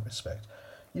bring in that respect.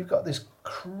 You've got this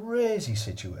crazy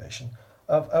situation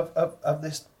of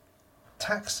this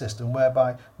tax system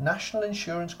whereby national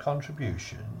insurance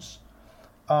contributions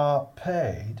are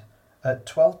paid at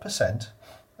 12%,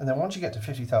 and then once you get to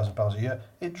 £50,000 a year,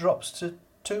 it drops to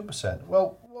 2%.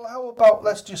 Well, how about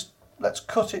let's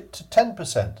cut it to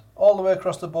 10% all the way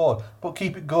across the board, but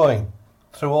keep it going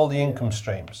through all the income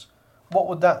streams. What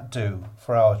would that do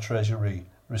for our Treasury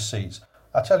receipts?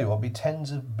 I tell you what, it'd be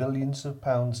tens of billions of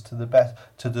pounds to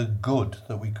the good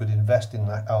that we could invest in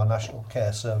our National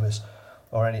Care Service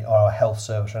or our health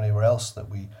service or anywhere else that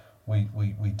we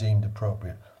deemed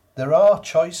appropriate. There are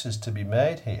choices to be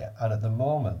made here, and at the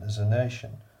moment, as a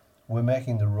nation, we're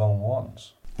making the wrong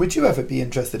ones. Would you ever be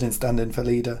interested in standing for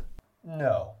leader?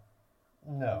 No.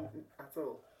 At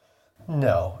all?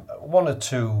 No. One or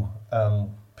two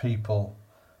people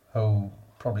who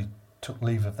probably took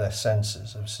leave of their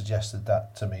senses have suggested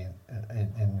that to me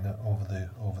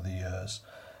over the years.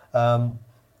 I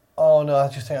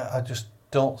just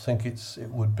don't think it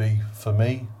would be for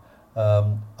me.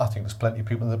 I think there's plenty of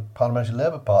people in the Parliamentary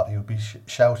Labour Party who'd be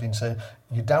shouting, saying,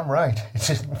 "You're damn right, it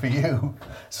isn't for you."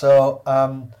 So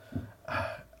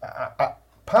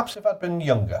perhaps if I'd been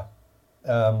younger.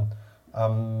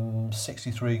 I'm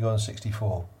 63 going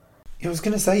 64. I was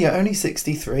going to say, you're only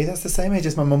 63. That's the same age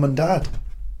as my mum and dad.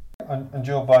 And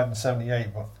Joe Biden's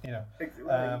 78, but you know.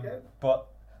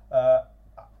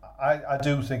 I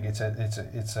do think it's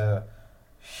a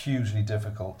hugely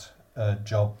difficult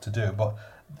job to do. But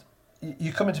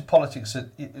you come into politics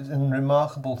and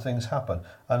remarkable things happen.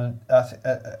 And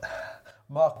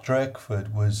Mark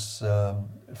Drakeford was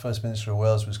First Minister of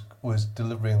Wales, was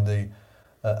delivering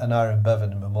an Aaron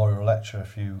Bevan memorial lecture a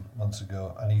few months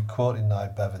ago, and he quoted Nye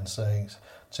Bevan saying,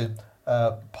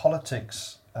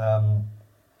 politics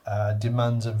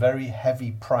demands a very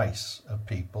heavy price of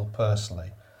people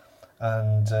personally,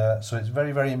 and so it's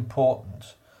very, very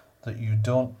important that you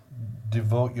don't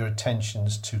devote your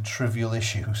attentions to trivial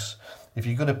issues. If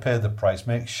you're going to pay the price,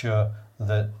 make sure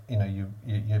that you're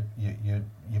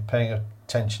paying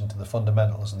attention to the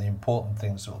fundamentals and the important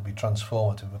things that will be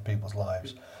transformative of people's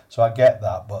lives. So I get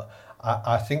that, but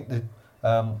I think that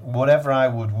whatever I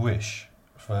would wish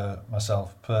for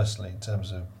myself personally in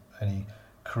terms of any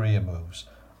career moves,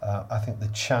 I think the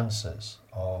chances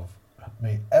of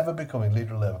me ever becoming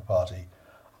leader of the Labour Party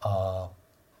are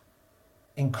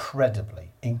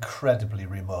incredibly, incredibly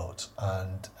remote,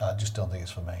 and I just don't think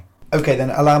it's for me. Okay, then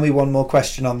allow me one more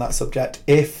question on that subject.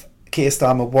 If Keir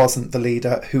Starmer wasn't the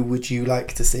leader, who would you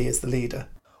like to see as the leader?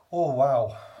 Oh,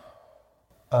 wow.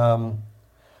 Well,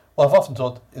 I've often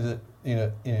thought that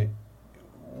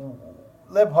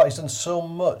Labour Party's done so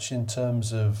much in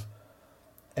terms of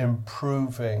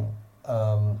improving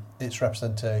its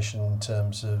representation in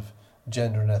terms of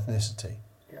gender and ethnicity.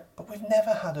 Yeah. But we've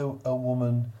never had a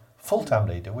woman full-time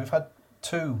leader. We've had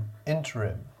two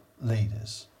interim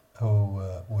leaders who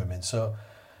were women. So,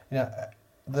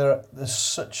 there's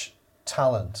such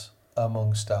talent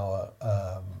amongst our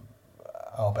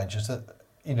benches that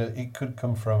it could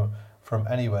come from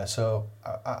anywhere. So,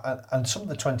 and some of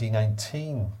the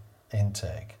 2019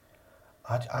 intake,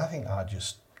 I think are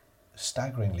just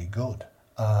staggeringly good.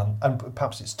 And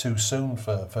perhaps it's too soon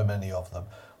for many of them,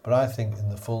 but I think in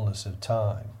the fullness of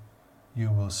time, you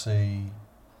will see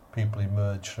people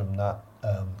emerge from that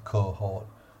cohort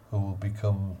who will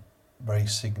become very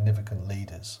significant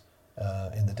leaders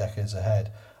in the decades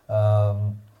ahead.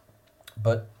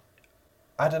 But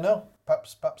I don't know.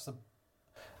 Perhaps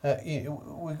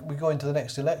we go into the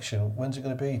next election. When's it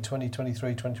going to be?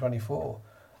 2023, 2024.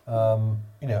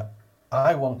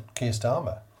 I want Keir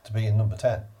Starmer to be in number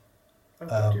 10. Me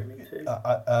too.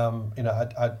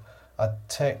 I'd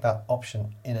take that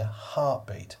option in a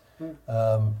heartbeat.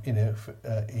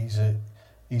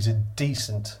 He's a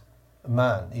decent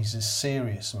man. He's a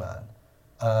serious man,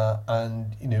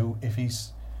 and if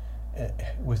he's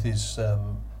with his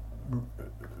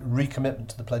recommitment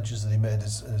to the pledges that he made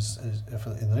as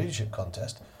in the leadership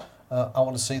contest, I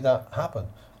want to see that happen.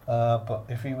 But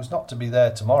if he was not to be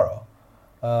there tomorrow,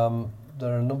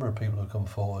 there are a number of people who come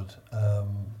forward.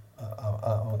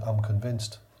 I'm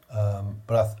convinced,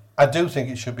 but I do think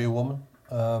it should be a woman.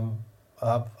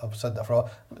 I've said that for a while.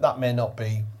 That may not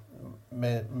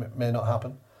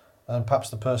happen, and perhaps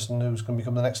the person who's going to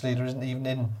become the next leader isn't even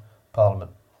in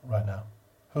Parliament right now.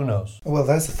 Who knows? Well,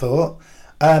 there's a thought.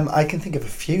 I can think of a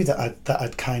few that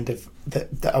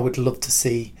I would love to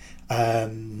see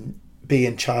be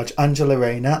in charge. Angela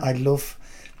Rayner, I love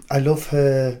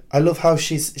her. I love how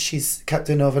she's kept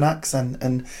her northern accent,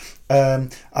 and I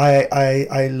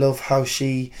love how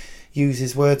she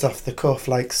uses words off the cuff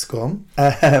like scum.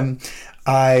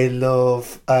 I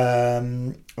love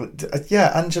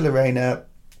Angela Rayner,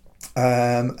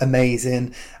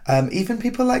 amazing. Even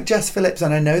people like Jess Phillips,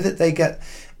 and I know that they get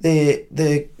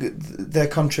they're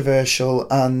controversial,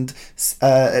 and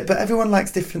but everyone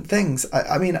likes different things.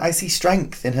 I mean, I see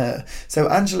strength in her. So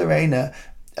Angela Rayner,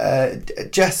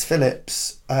 Jess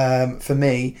Phillips, for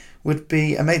me would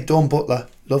be. I made Dawn Butler.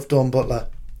 Love Dawn Butler.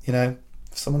 You know,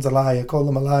 if someone's a liar, call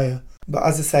them a liar. But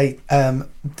as I say,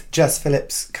 Jess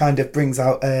Phillips kind of brings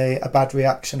out a bad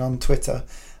reaction on Twitter.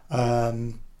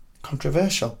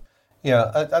 Controversial.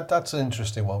 Yeah, that's an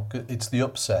interesting one. It's the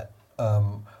upset.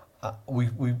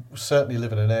 We certainly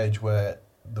live in an age where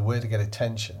the way to get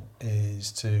attention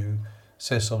is to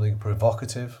say something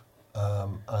provocative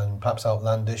and perhaps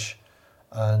outlandish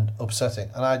and upsetting.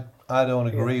 And I don't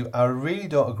agree. I really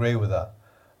don't agree with that.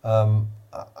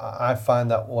 I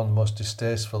find that one of the most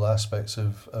distasteful aspects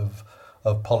of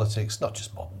politics, not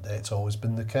just modern day, it's always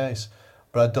been the case.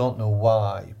 But I don't know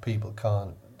why people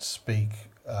can't speak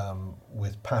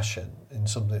with passion in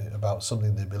about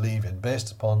something they believe in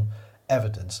based upon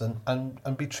evidence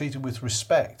and be treated with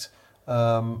respect.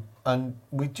 And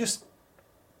we've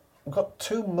got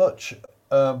too much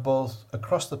both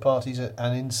across the parties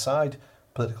and inside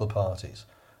political parties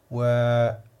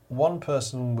where one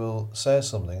person will say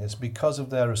something, it's because of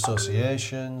their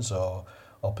associations or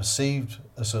perceived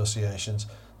associations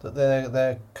that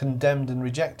they're condemned and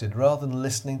rejected rather than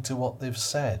listening to what they've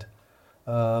said.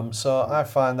 So I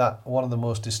find that one of the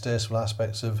most distasteful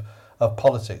aspects of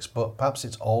politics, but perhaps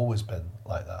it's always been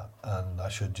like that, and I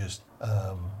should just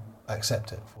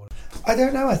accept it. I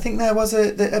don't know. I think there was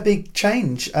a big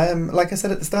change. Like I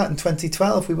said at the start, in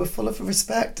 2012, we were full of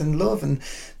respect and love, and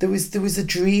there was a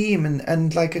dream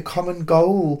and like a common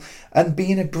goal. And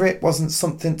being a Brit wasn't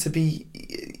something to be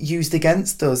used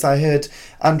against us. I heard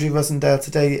Andrew Rosendale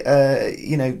today,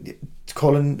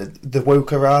 calling the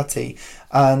wokerati,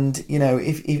 and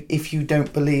if you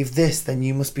don't believe this, then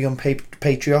you must be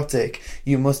unpatriotic.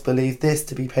 You must believe this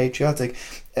to be patriotic.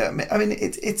 I mean,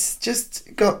 it's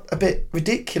just got a bit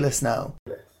ridiculous now.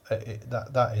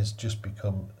 That has just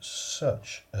become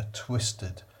such a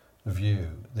twisted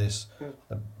view. This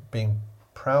being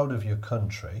proud of your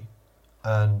country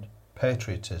and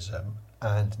patriotism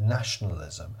and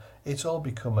nationalism, it's all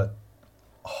become a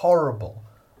horrible,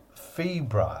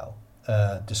 febrile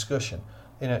discussion.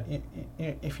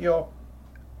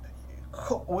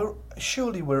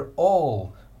 Surely we're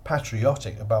all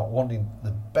patriotic about wanting the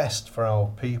best for our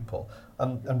people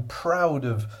and proud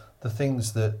of the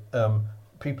things that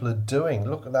people are doing.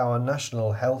 Look at our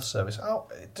National Health Service.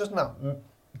 It does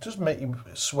make you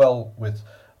swell with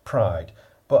pride.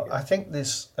 But I think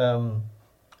this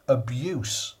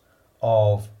abuse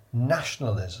of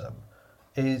nationalism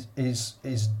is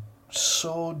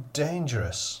so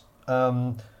dangerous.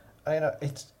 I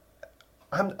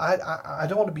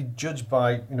don't want to be judged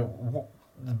by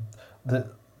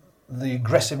the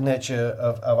aggressive nature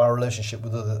of our relationship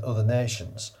with other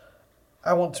nations.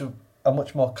 I want a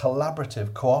much more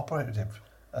collaborative, cooperative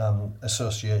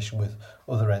association with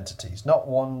other entities, not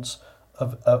ones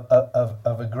of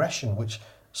aggression, which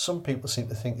some people seem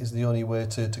to think is the only way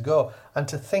to go. And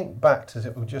to think back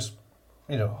to just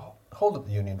hold up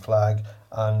the Union flag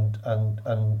and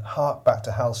hark back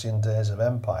to halcyon days of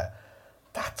empire,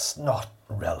 that's not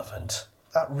relevant.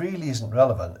 That really isn't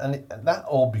relevant, and that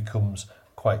all becomes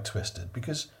quite twisted,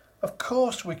 because of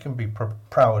course we can be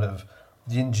proud of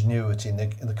the ingenuity and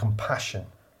the compassion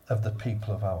of the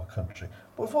people of our country,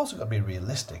 but we've also got to be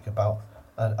realistic about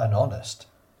and honest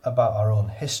about our own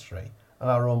history and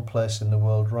our own place in the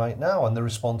world right now, and the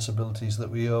responsibilities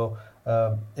that we owe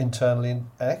internally and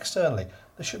externally.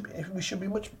 We should be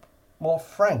much more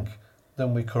frank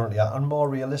than we currently are, and more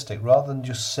realistic, rather than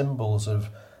just symbols of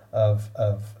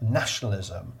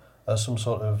nationalism as some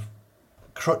sort of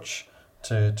crutch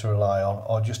to rely on,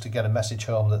 or just to get a message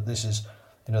home that this is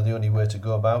the only way to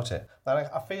go about it. And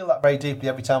I feel that very deeply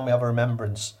every time we have a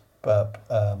remembrance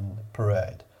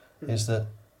parade, is that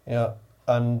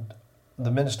and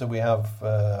the minister we have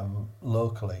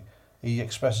locally he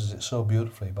expresses it so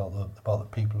beautifully about the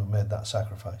people who made that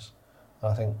sacrifice.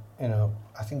 And I think,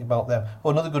 I think about them.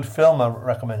 Oh, another good film I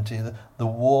recommend to you, The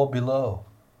War Below.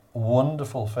 A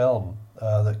wonderful film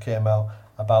that came out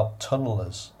about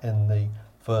tunnellers in the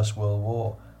First World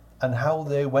War and how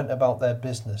they went about their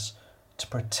business to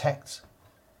protect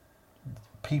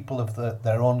people of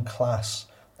their own class.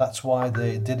 That's why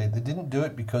they did it. They didn't do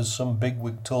it because some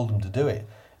bigwig told them to do it.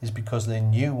 It's because they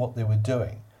knew what they were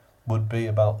doing would be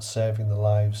about saving the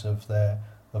lives of their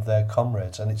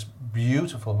comrades. And it's a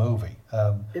beautiful movie.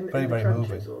 Very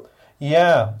moving.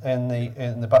 Yeah, in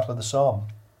the Battle of the Somme.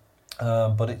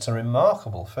 But it's a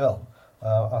remarkable film.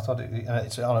 I thought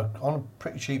it's on a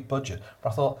pretty cheap budget. But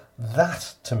I thought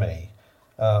that to me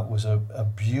was a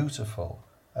beautiful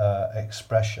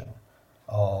expression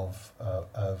of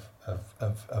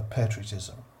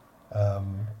patriotism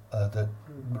that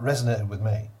resonated with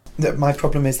me. My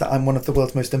problem is that I'm one of the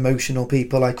world's most emotional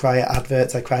people. I cry at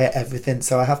adverts, I cry at everything,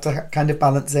 so I have to kind of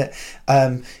balance it.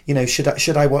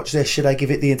 Should I watch this? Should I give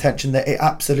it the attention that it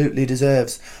absolutely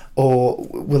deserves, or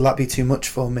will that be too much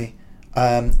for me?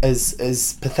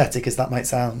 As pathetic as that might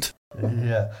sound.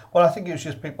 Yeah. Well, I think it was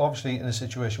just people obviously in a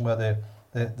situation where they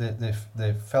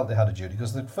felt they had a duty,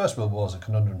 because the First World War is a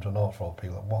conundrum to an awful lot of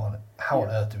people. How on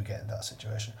earth do we get in that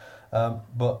situation?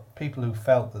 But people who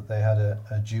felt that they had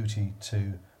a duty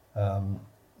to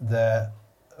their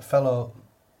fellow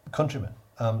countrymen.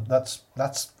 That's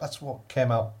what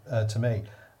came out to me,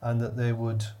 and that they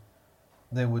would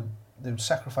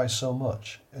sacrifice so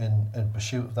much in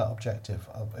pursuit of that objective.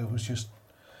 It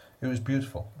was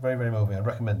beautiful, very, very moving. I'd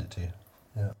recommend it to you.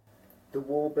 Yeah. The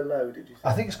War Below, did you say?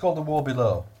 I think it's called The War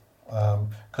Below,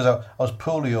 because I was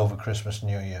poorly over Christmas and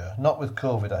New Year, not with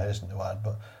COVID, I hasten to add,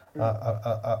 but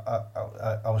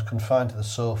I was confined to the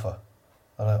sofa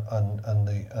and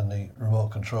the remote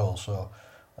control, so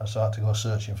I started to go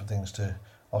searching for things to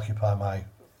occupy my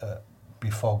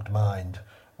befogged mind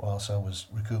whilst I was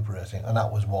recuperating, and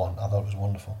that was one. I thought it was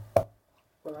wonderful.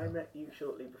 Well, I met you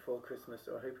shortly before Christmas,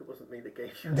 so I hope it wasn't me that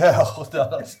gave you. No, not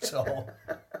at all.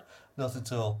 Not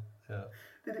at all. Yeah.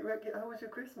 Did it wreck you? How was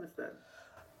your Christmas then?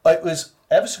 It was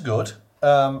ever so good,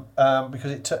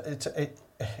 because it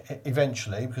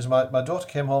eventually, because my daughter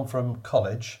came home from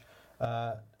college,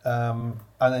 and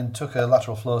then took a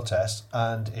lateral flow test,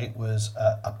 and it was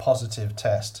a positive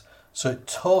test. So it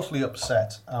totally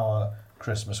upset our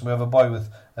Christmas. We have a boy with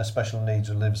special needs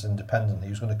who lives independently.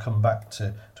 He was going to come back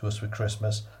to us for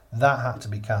Christmas. That had to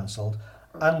be cancelled.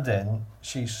 And then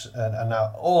and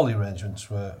now all the arrangements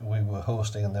we were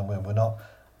hosting, and then we were not.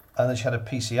 And then she had a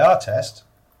PCR test,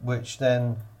 which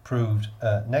then proved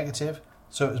negative.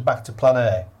 So it was back to plan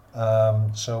A.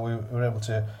 So we were able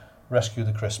to rescue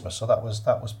the Christmas. So that was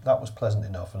pleasant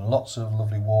enough, and lots of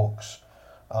lovely walks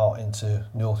out into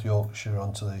North Yorkshire,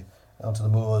 onto the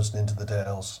moors and into the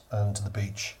dales and to the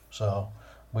beach. So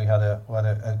it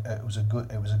was a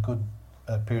good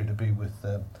period to be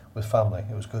with family.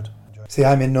 It was good. See,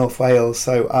 I'm in North Wales,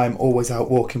 so I'm always out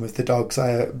walking with the dogs.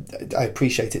 I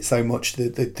appreciate it so much,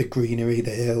 the greenery,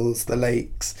 the hills, the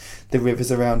lakes, the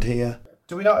rivers around here.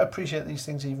 Do we not appreciate these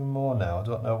things even more now? I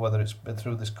don't know whether it's been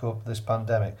through this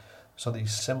pandemic. So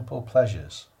these simple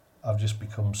pleasures have just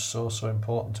become so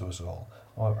important to us all.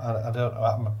 I don't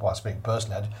know, well, speaking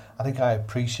personally, I think I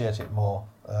appreciate it more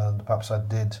than perhaps I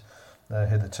did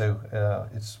hitherto.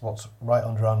 It's what's right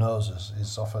under our noses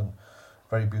is often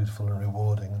very beautiful and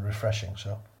rewarding and refreshing.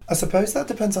 So I suppose that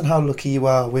depends on how lucky you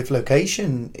are with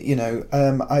location.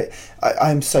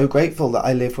 I'm so grateful that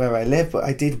I live where I live, but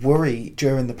I did worry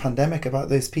during the pandemic about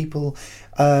those people,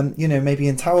 maybe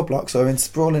in tower blocks or in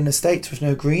sprawling estates with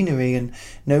no greenery and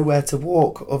nowhere to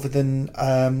walk other than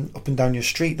up and down your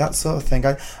street, that sort of thing.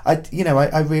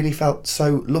 I really felt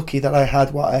so lucky that I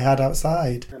had what I had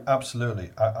outside.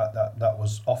 Absolutely, that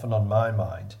was often on my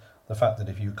mind. The fact that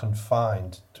if you're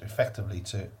confined effectively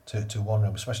to one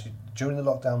room, especially during the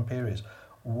lockdown periods,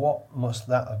 what must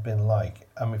that have been like?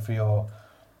 I mean, for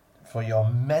your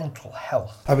mental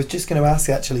health. I was just going to ask,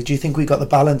 actually, do you think we got the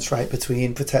balance right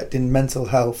between protecting mental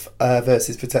health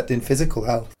versus protecting physical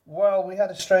health? Well, we had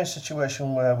a strange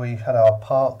situation where we had our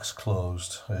parks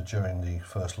closed during the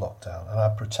first lockdown, and I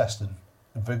protested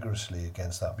vigorously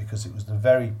against that, because it was the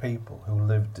very people who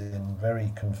lived in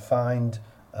very confined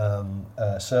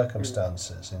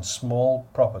circumstances, in small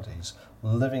properties,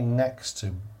 living next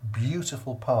to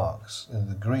beautiful parks in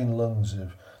the green lungs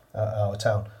of our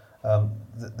town.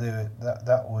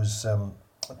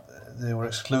 They were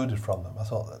excluded from them. I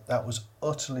thought that was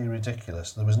utterly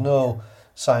ridiculous. There was no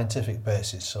scientific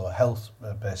basis or health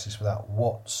basis for that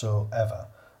whatsoever.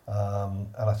 And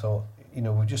I thought,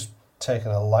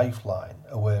 taken a lifeline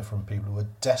away from people who are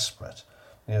desperate.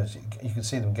 You know, you can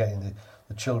see them getting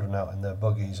the children out in their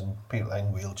buggies and people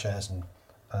in wheelchairs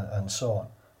and so on.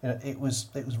 You know, it was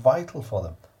vital for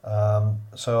them.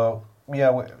 So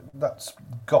yeah, that's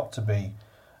got to be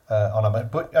on our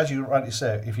mind. But as you rightly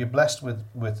say, if you're blessed with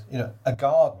you know a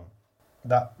garden,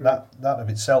 that of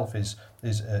itself is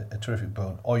a terrific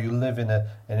boon. Or you live in an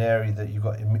area that you've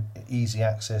got easy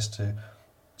access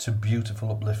to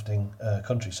beautiful, uplifting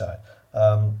countryside.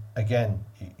 Again,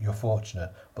 you're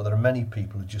fortunate, but there are many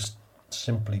people who just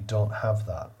simply don't have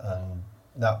that, and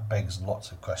that begs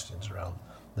lots of questions around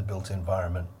the built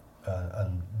environment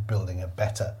and building a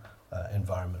better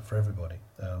environment for everybody.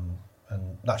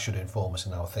 And that should inform us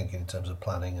in our thinking in terms of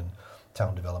planning and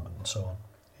town development and so on.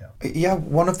 Yeah,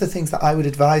 one of the things that I would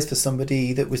advise for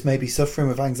somebody that was maybe suffering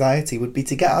with anxiety would be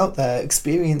to get out there,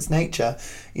 experience nature,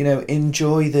 you know,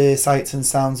 enjoy the sights and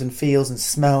sounds and feels and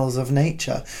smells of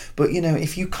nature. But, you know,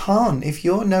 if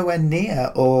you're nowhere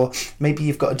near, or maybe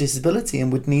you've got a disability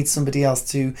and would need somebody else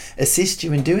to assist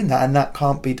you in doing that, and that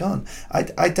can't be done,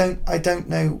 I don't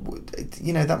know,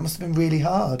 you know, that must have been really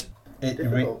hard. It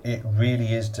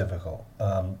really is difficult,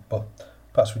 but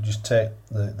perhaps we just take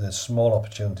the small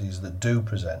opportunities that do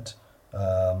present.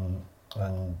 And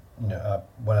you know,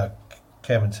 when I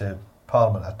came into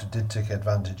Parliament, I did take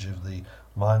advantage of the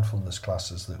mindfulness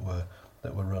classes that were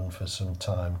run for some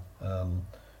time. You know,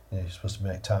 you're supposed to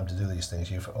make time to do these things.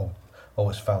 You've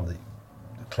always found that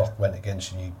the clock went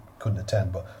against you and you couldn't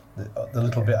attend. But the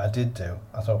little bit I did do,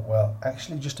 I thought, well,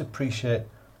 actually just appreciate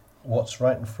what's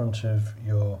right in front of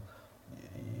your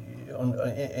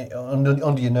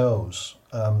under your nose,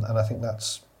 and I think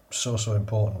that's so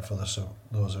important for those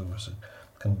of us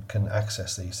who can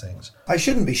access these things. I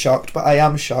shouldn't be shocked, but I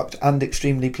am shocked and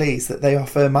extremely pleased that they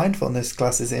offer mindfulness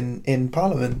classes in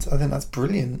Parliament. I think that's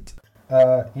brilliant.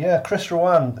 Yeah, Chris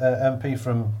Rowan, MP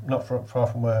from not far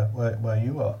from where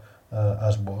you are,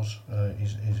 as was,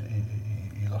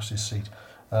 he lost his seat.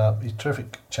 He's a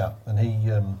terrific chap, and he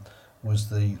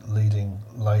was the leading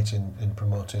light in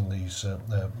promoting these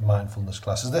mindfulness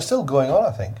classes. They're still going on,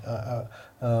 I think.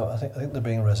 I think they're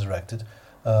being resurrected,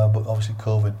 but obviously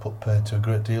COVID put paid to a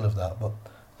great deal of that. But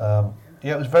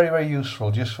yeah, it was very, very useful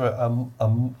just for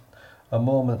a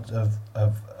moment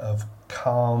of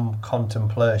calm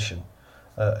contemplation.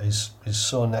 Is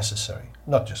so necessary,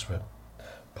 not just for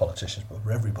politicians, but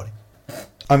for everybody.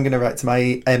 I'm going to write to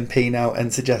my MP now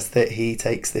and suggest that he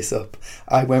takes this up.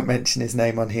 I won't mention his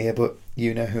name on here, but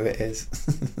you know who it is.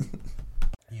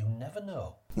 You never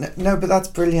know. No, but that's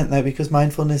brilliant though, because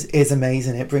mindfulness is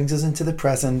amazing. It brings us into the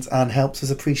present and helps us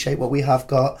appreciate what we have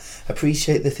got,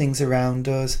 appreciate the things around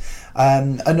us.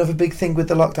 Another big thing with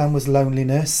the lockdown was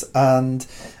loneliness, and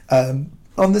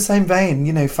on the same vein,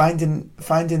 you know, finding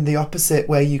the opposite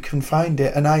where you can find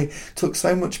it. And I took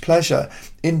so much pleasure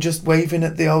in just waving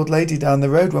at the old lady down the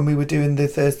road when we were doing the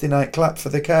Thursday night clap for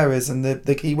the carers and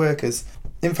the key workers.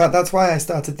 In fact, that's why I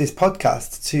started this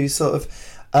podcast, to sort of,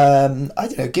 I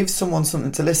don't know, give someone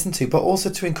something to listen to, but also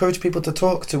to encourage people to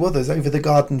talk to others over the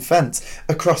garden fence,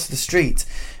 across the street.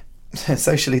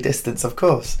 Socially distanced, of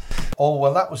course. Oh,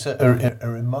 well, that was a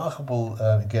remarkable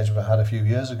engagement I had a few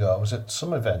years ago. I was at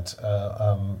some event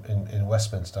in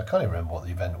Westminster. I can't even remember what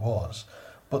the event was,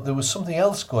 but there was something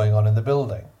else going on in the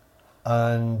building,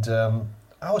 and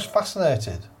I was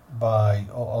fascinated by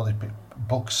all the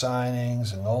book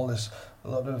signings and all this, a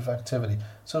lot of activity.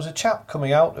 So there was a chap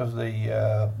coming out of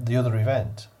the other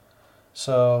event.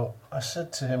 So I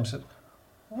said to him,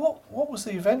 What was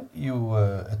the event you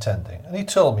were attending? And he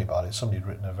told me about it. Somebody had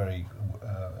written a very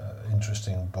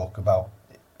interesting book about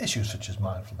issues such as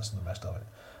mindfulness and the rest of it.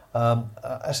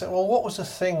 I said, well, what was the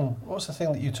thing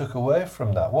that you took away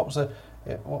from that?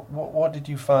 What did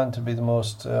you find to be the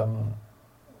most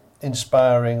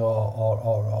inspiring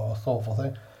or thoughtful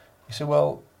thing? He said,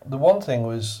 well, the one thing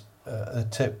was, a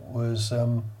tip was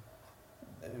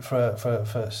for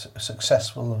a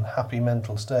successful and happy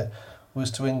mental state was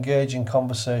to engage in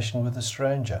conversation with a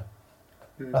stranger.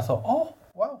 I thought, oh,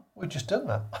 wow, we've just done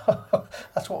that.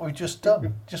 That's what we've just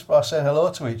done, just by saying hello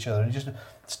to each other and just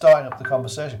starting up the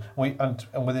conversation. And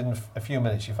within a few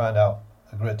minutes, you find out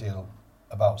a great deal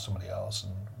about somebody else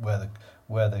and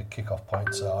where the kick-off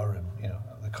points are, and you know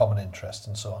the common interest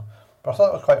and so on. But I thought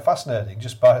it was quite fascinating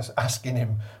just by asking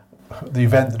him the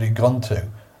event that he'd gone to,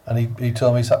 And he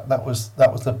told me that was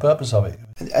the purpose of it.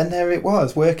 And there it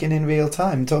was, working in real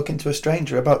time, talking to a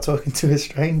stranger about talking to a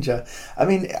stranger. I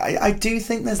mean, I do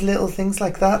think there's little things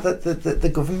like that the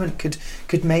government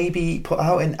could maybe put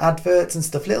out in adverts and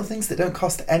stuff, little things that don't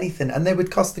cost anything, and they would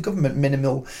cost the government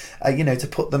minimal, to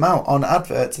put them out on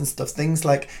adverts and stuff. Things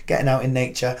like getting out in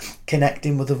nature,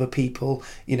 connecting with other people,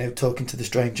 talking to the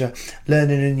stranger,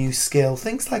 learning a new skill,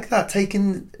 things like that,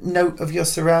 taking note of your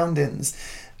surroundings.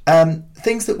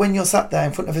 Things that when you're sat there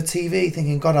in front of a TV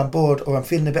thinking, God, I'm bored, or I'm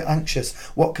feeling a bit anxious,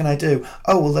 what can I do?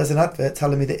 Oh, well, there's an advert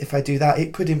telling me that if I do that,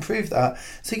 it could improve that.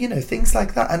 So, things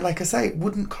like that. And like I say, it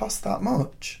wouldn't cost that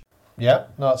much. Yeah,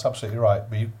 no, that's absolutely right.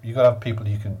 But you got to have people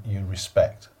you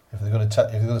respect. If they're going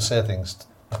to say things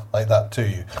like that to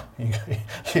you,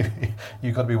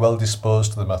 you've got to be well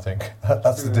disposed to them, I think.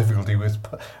 That's the difficulty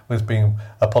with being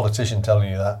a politician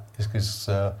telling you that, is because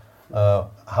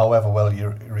however well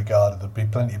you're regarded, there'll be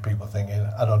plenty of people thinking,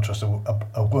 I don't trust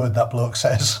a word that bloke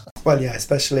says. Well, yeah,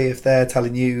 especially if they're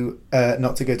telling you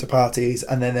not to go to parties,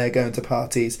 and then they're going to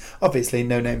parties. Obviously,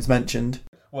 no names mentioned.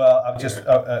 Well,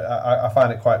 I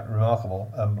find it quite remarkable.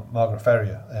 Margaret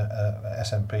Ferrier,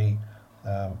 SNP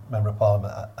Member of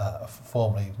Parliament,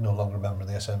 formerly no longer a member of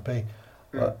the SNP,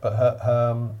 but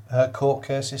her court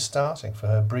case is starting for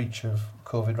her breach of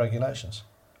COVID regulations.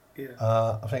 Yeah.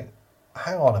 I think,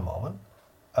 hang on a moment,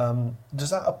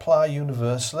 does that apply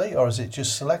universally, or is it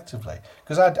just selectively?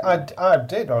 Because I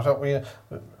thought we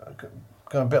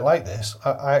going a bit like this.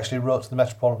 I actually wrote to the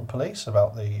Metropolitan Police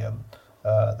about the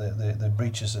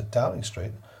breaches at Downing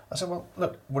Street. I said, well,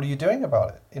 look, what are you doing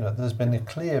about it? There's been a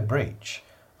clear breach.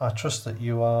 I trust that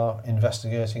you are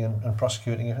investigating and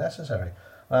prosecuting if necessary.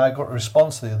 And I got a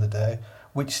response the other day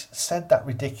which said that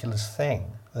ridiculous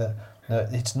thing that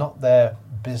it's not their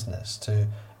business to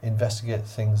investigate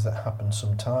things that happened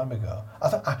some time ago.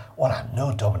 I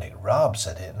know Dominic Raab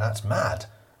said it, and that's mad,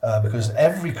 because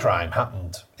every crime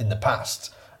happened in the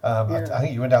past. I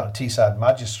think you went out to Teesside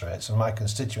Magistrates, and my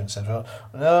constituent said, well,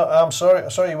 no, I'm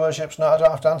sorry, Your Worships, no, I don't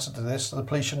have to answer to this. The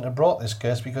police shouldn't have brought this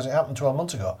case because it happened 12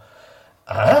 months ago.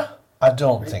 I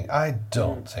don't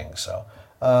think so.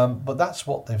 But that's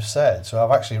what they've said. So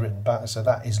I've actually written back and said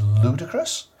that is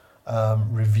ludicrous.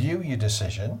 Review your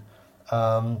decision.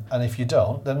 And if you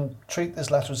don't, then treat this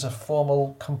letter as a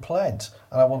formal complaint,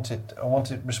 and I want it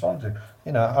responded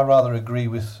to. I rather agree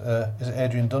with is it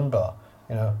Adrian Dunbar,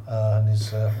 and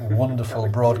his wonderful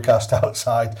broadcast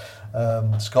outside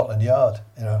Scotland Yard,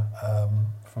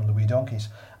 from the Wee Donkeys.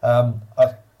 I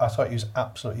thought he was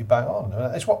absolutely bang on.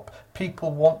 It's what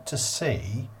people want to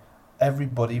see: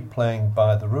 everybody playing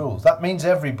by the rules. That means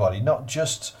everybody, not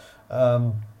just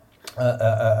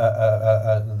the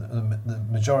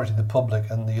majority of the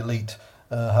public and the elite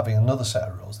having another set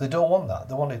of rules. They don't want that.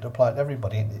 They want it to apply to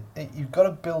everybody. You've got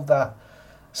to build that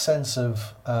sense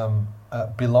of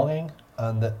belonging,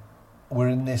 and that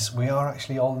we are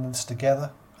actually all in this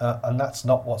together. And that's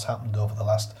not what's happened over the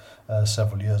last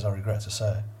several years, I regret to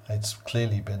say. It's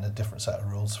clearly been a different set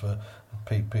of rules for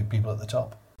people at the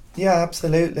top. Yeah,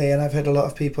 absolutely. And I've heard a lot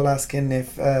of people asking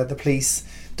if the police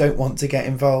don't want to get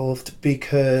involved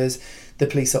because the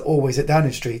police are always at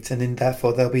Downing Street, and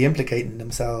therefore they'll be implicating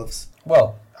themselves.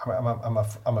 Well,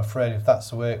 I'm afraid if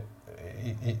that's the way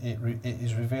it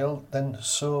is revealed, then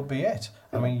so be it.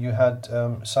 I mean, you had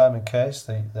Simon Case,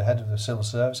 the head of the civil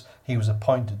service. He was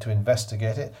appointed to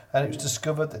investigate it, and it was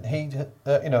discovered that he,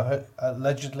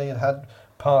 allegedly had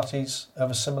parties of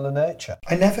a similar nature.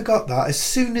 I never got that. As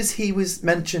soon as he was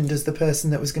mentioned as the person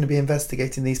that was going to be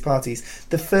investigating these parties,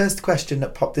 the first question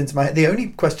that popped into my head, the only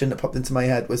question that popped into my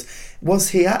head was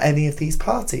he at any of these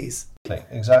parties?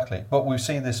 Exactly. But we've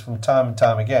seen this from time and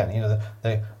time again.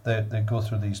 They go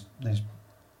through these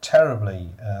terribly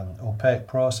opaque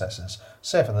processes,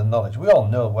 safer than knowledge. We all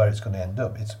know where it's going to end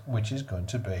up, which is going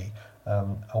to be a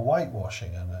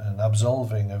whitewashing and an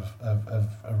absolving of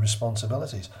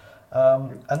responsibilities.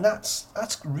 And that's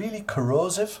really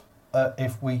corrosive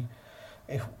if we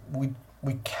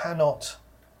cannot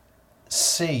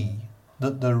see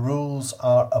that the rules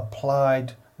are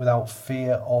applied without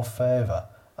fear or favour.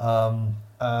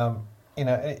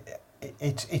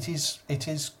 It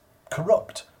is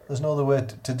corrupt. There's no other way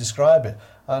to describe it,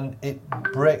 and it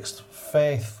breaks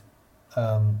faith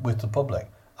with the public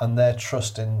and their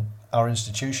trust in our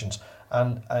institutions.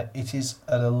 And it is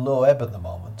at a low ebb at the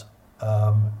moment.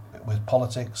 With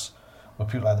politics, with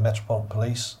people like the Metropolitan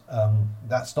Police,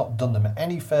 that's not done them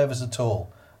any favours at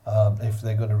all if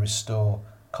they're going to restore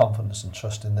confidence and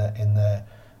trust in their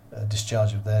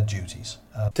discharge of their duties.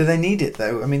 Do they need it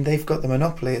though? I mean, they've got the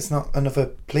monopoly. It's not another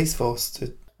police force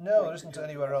to... No, there isn't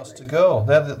anywhere else to go.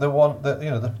 They're the one that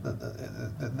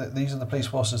these are the police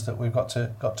forces that we've got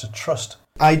to trust.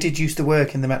 I did used to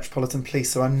work in the Metropolitan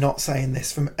Police, so I'm not saying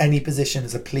this from any position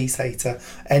as a police hater,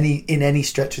 in any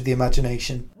stretch of the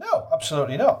imagination. No,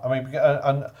 absolutely not. I mean,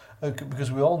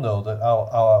 because we all know that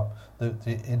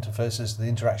the interfaces, the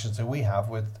interactions that we have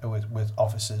with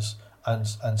officers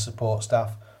and support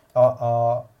staff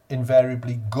are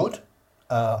invariably good,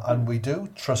 and we do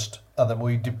trust them.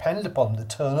 We depend upon them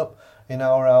to turn up in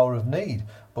our hour of need.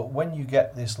 But when you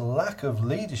get this lack of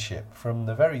leadership from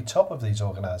the very top of these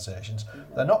organisations,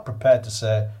 they're not prepared to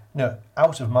say,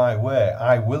 out of my way,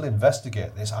 I will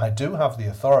investigate this. I do have the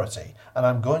authority, and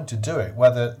I'm going to do it,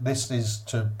 whether this is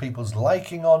to people's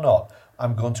liking or not.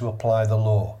 I'm going to apply the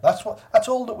law. That's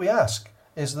all that we ask,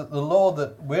 is that the law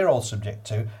that we're all subject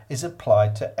to is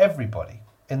applied to everybody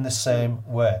in the same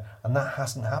way, and that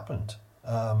hasn't happened.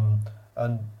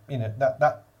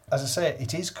 That as I say,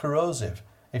 it is corrosive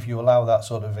if you allow that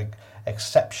sort of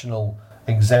exceptional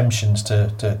exemptions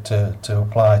to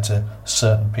apply to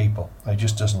certain people. It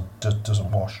just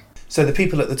doesn't wash. So the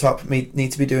people at the top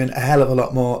need to be doing a hell of a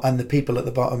lot more, and the people at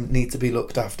the bottom need to be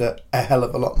looked after a hell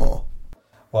of a lot more.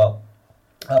 Well,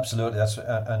 absolutely. That's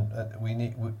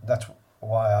that's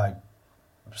why I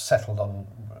settled on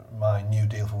my New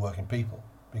Deal for Working People,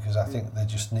 because I think there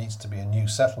just needs to be a new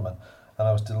settlement. And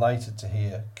I was delighted to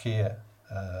hear Keir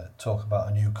talk about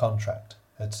a new contract.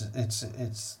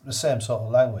 It's the same sort of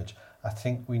language. I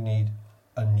think we need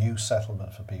a new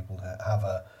settlement for people to have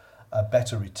a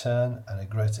better return and a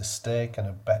greater stake and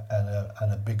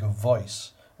a bigger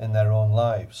voice in their own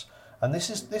lives. And this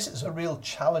is a real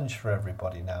challenge for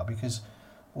everybody now, because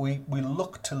we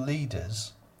look to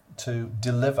leaders to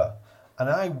deliver. And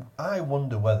I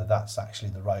wonder whether that's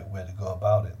actually the right way to go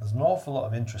about it. There's an awful lot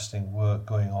of interesting work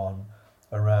going on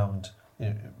around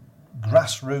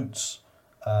grassroots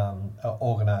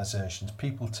organisations,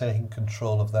 people taking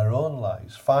control of their own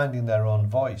lives, finding their own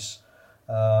voice.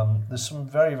 There's some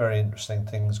very, very interesting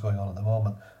things going on at the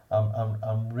moment.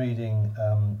 I'm reading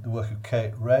the work of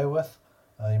Kate Raworth.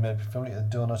 You may be familiar with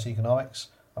Donut Economics.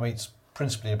 I mean, it's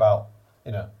principally about,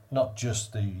 not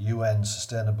just the UN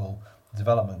Sustainable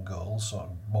Development Goals, sort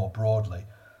of more broadly,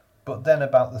 but then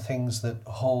about the things that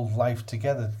hold life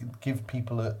together, give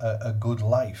people a good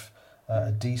life,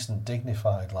 a decent,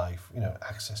 dignified life,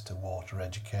 access to water,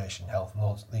 education, health, and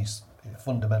all these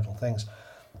fundamental things.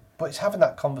 But it's having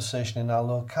that conversation in our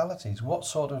localities. What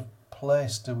sort of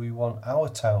place do we want our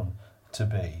town to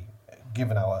be,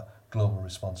 given our global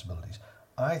responsibilities?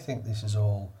 I think this is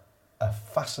all a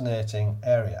fascinating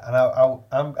area, and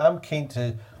I'm keen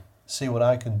to see what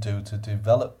I can do to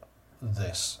develop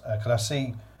this, because I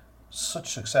see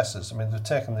such successes. I mean, they've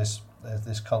taken this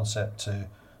concept to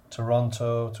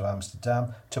Toronto, to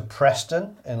Amsterdam, to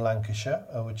Preston in Lancashire,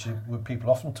 which people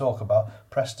often talk about.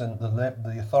 Preston,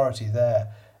 the authority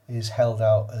there is held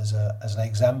out as an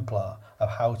exemplar of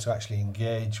how to actually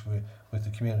engage with the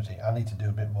community. I need to do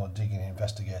a bit more digging and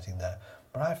investigating there.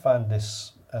 But I find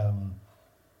this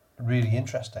really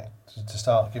interesting to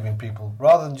start giving people,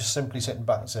 rather than just simply sitting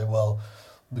back and say, well,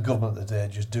 the government of the day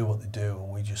just do what they do and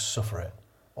we just suffer it.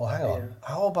 Well, hang on.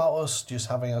 How about us just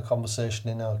having a conversation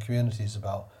in our communities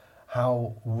about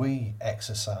how we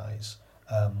exercise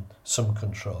some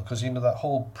control? Because, that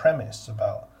whole premise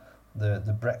about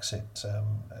the Brexit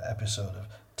episode of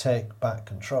take back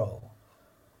control.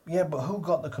 Yeah, but who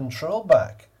got the control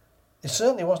back? It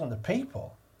certainly wasn't the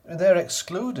people. They're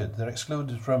excluded. They're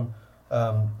excluded from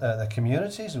their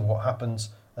communities and what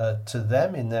happens to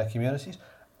them in their communities.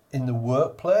 In the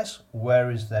workplace, where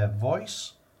is their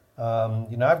voice?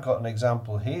 I've got an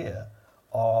example here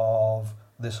of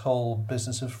this whole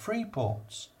business of free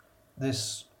ports,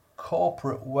 this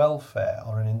corporate welfare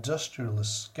on an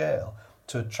industrialist scale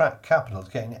to attract capital,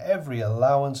 getting every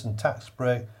allowance and tax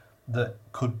break that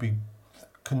could be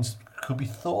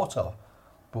thought of.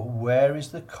 But where is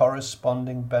the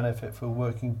corresponding benefit for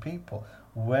working people?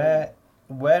 Where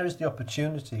is the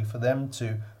opportunity for them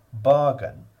to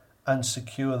bargain and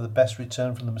secure the best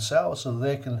return for themselves so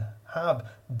they can have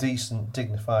decent,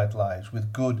 dignified lives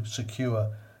with good,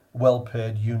 secure,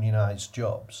 well-paid, unionised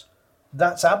jobs?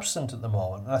 That's absent at the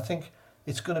moment, and I think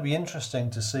it's going to be interesting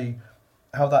to see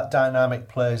how that dynamic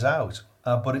plays out.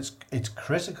 But it's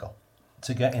critical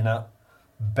to getting that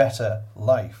better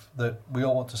life that we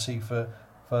all want to see for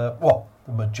the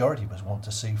majority of us want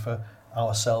to see for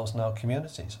ourselves and our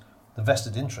communities. The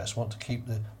vested interests want to keep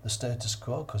the status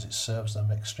quo because it serves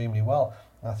them extremely well.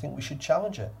 And I think we should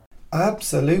challenge it.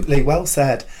 Absolutely, well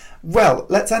said. Well,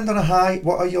 let's end on a high.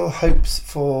 What are your hopes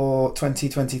for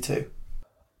 2022?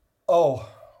 Oh,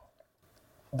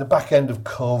 the back end of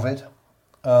COVID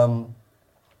I'm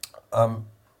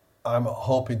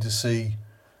hoping to see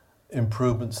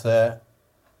improvements there,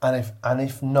 and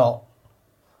if not,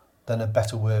 then a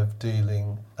better way of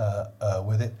dealing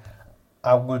with it.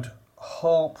 I would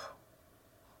hope.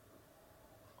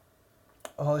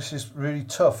 Oh, this is really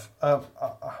tough. I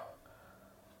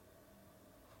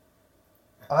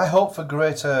hope for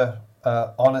greater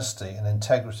honesty and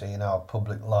integrity in our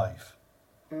public life.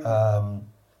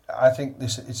 I think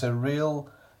it's a real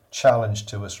challenge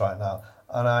to us right now,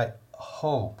 and I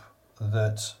hope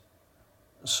that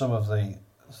some of the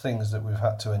things that we've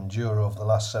had to endure over the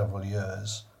last several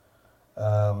years,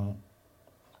 at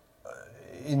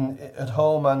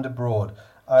home and abroad,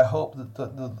 I hope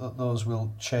that those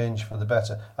will change for the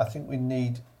better. I think we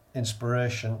need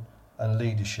inspiration and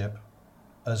leadership,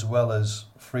 as well as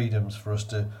freedoms for us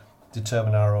to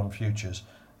determine our own futures.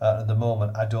 At the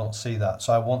moment, I don't see that.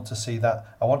 So I want to see that.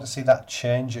 I want to see that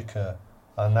change occur,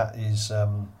 and that is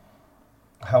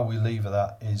how we lever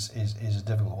that is a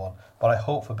difficult one. But I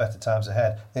hope for better times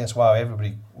ahead. I think that's why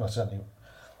everybody, well, certainly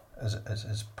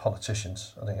as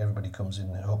politicians, I think everybody comes in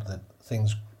and hope that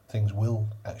things will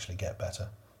actually get better.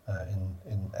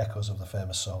 In echoes of the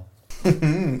famous song.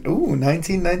 Ooh,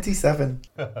 1997.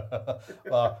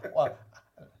 well,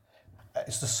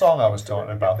 it's the song I was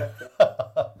talking about.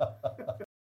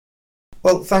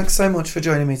 Well, thanks so much for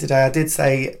joining me today. I did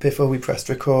say before we pressed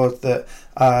record that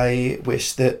I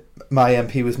wish that my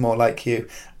MP was more like you,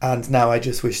 and now I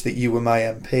just wish that you were my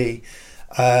MP.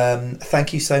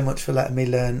 Thank you so much for letting me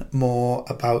learn more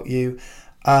about you,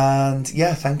 and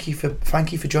yeah, thank you for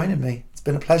joining me. It's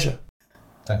been a pleasure.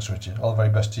 Thanks, Richard. All the very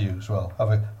best to you as well.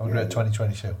 Have a great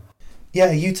 2022.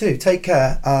 Yeah, you too. Take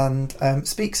care and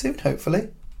speak soon, hopefully.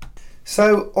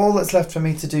 So all that's left for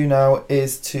me to do now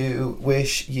is to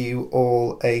wish you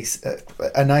all a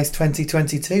nice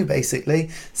 2022, basically.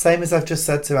 Same as I've just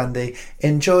said to Andy.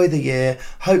 Enjoy the year.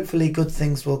 Hopefully good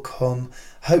things will come.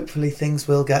 Hopefully things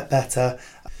will get better.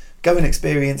 Go and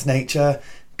experience nature.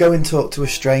 Go and talk to a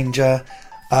stranger.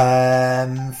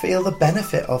 Feel the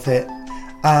benefit of it.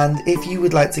 And if you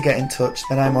would like to get in touch,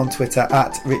 then I'm on Twitter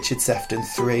at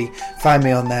RichardSefton3. Find me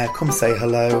on there. Come say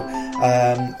hello.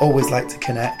 Always like to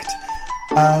connect.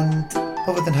 And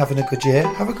other than having a good year,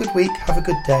 have a good week, have a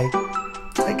good day.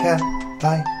 Take care.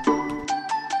 Bye.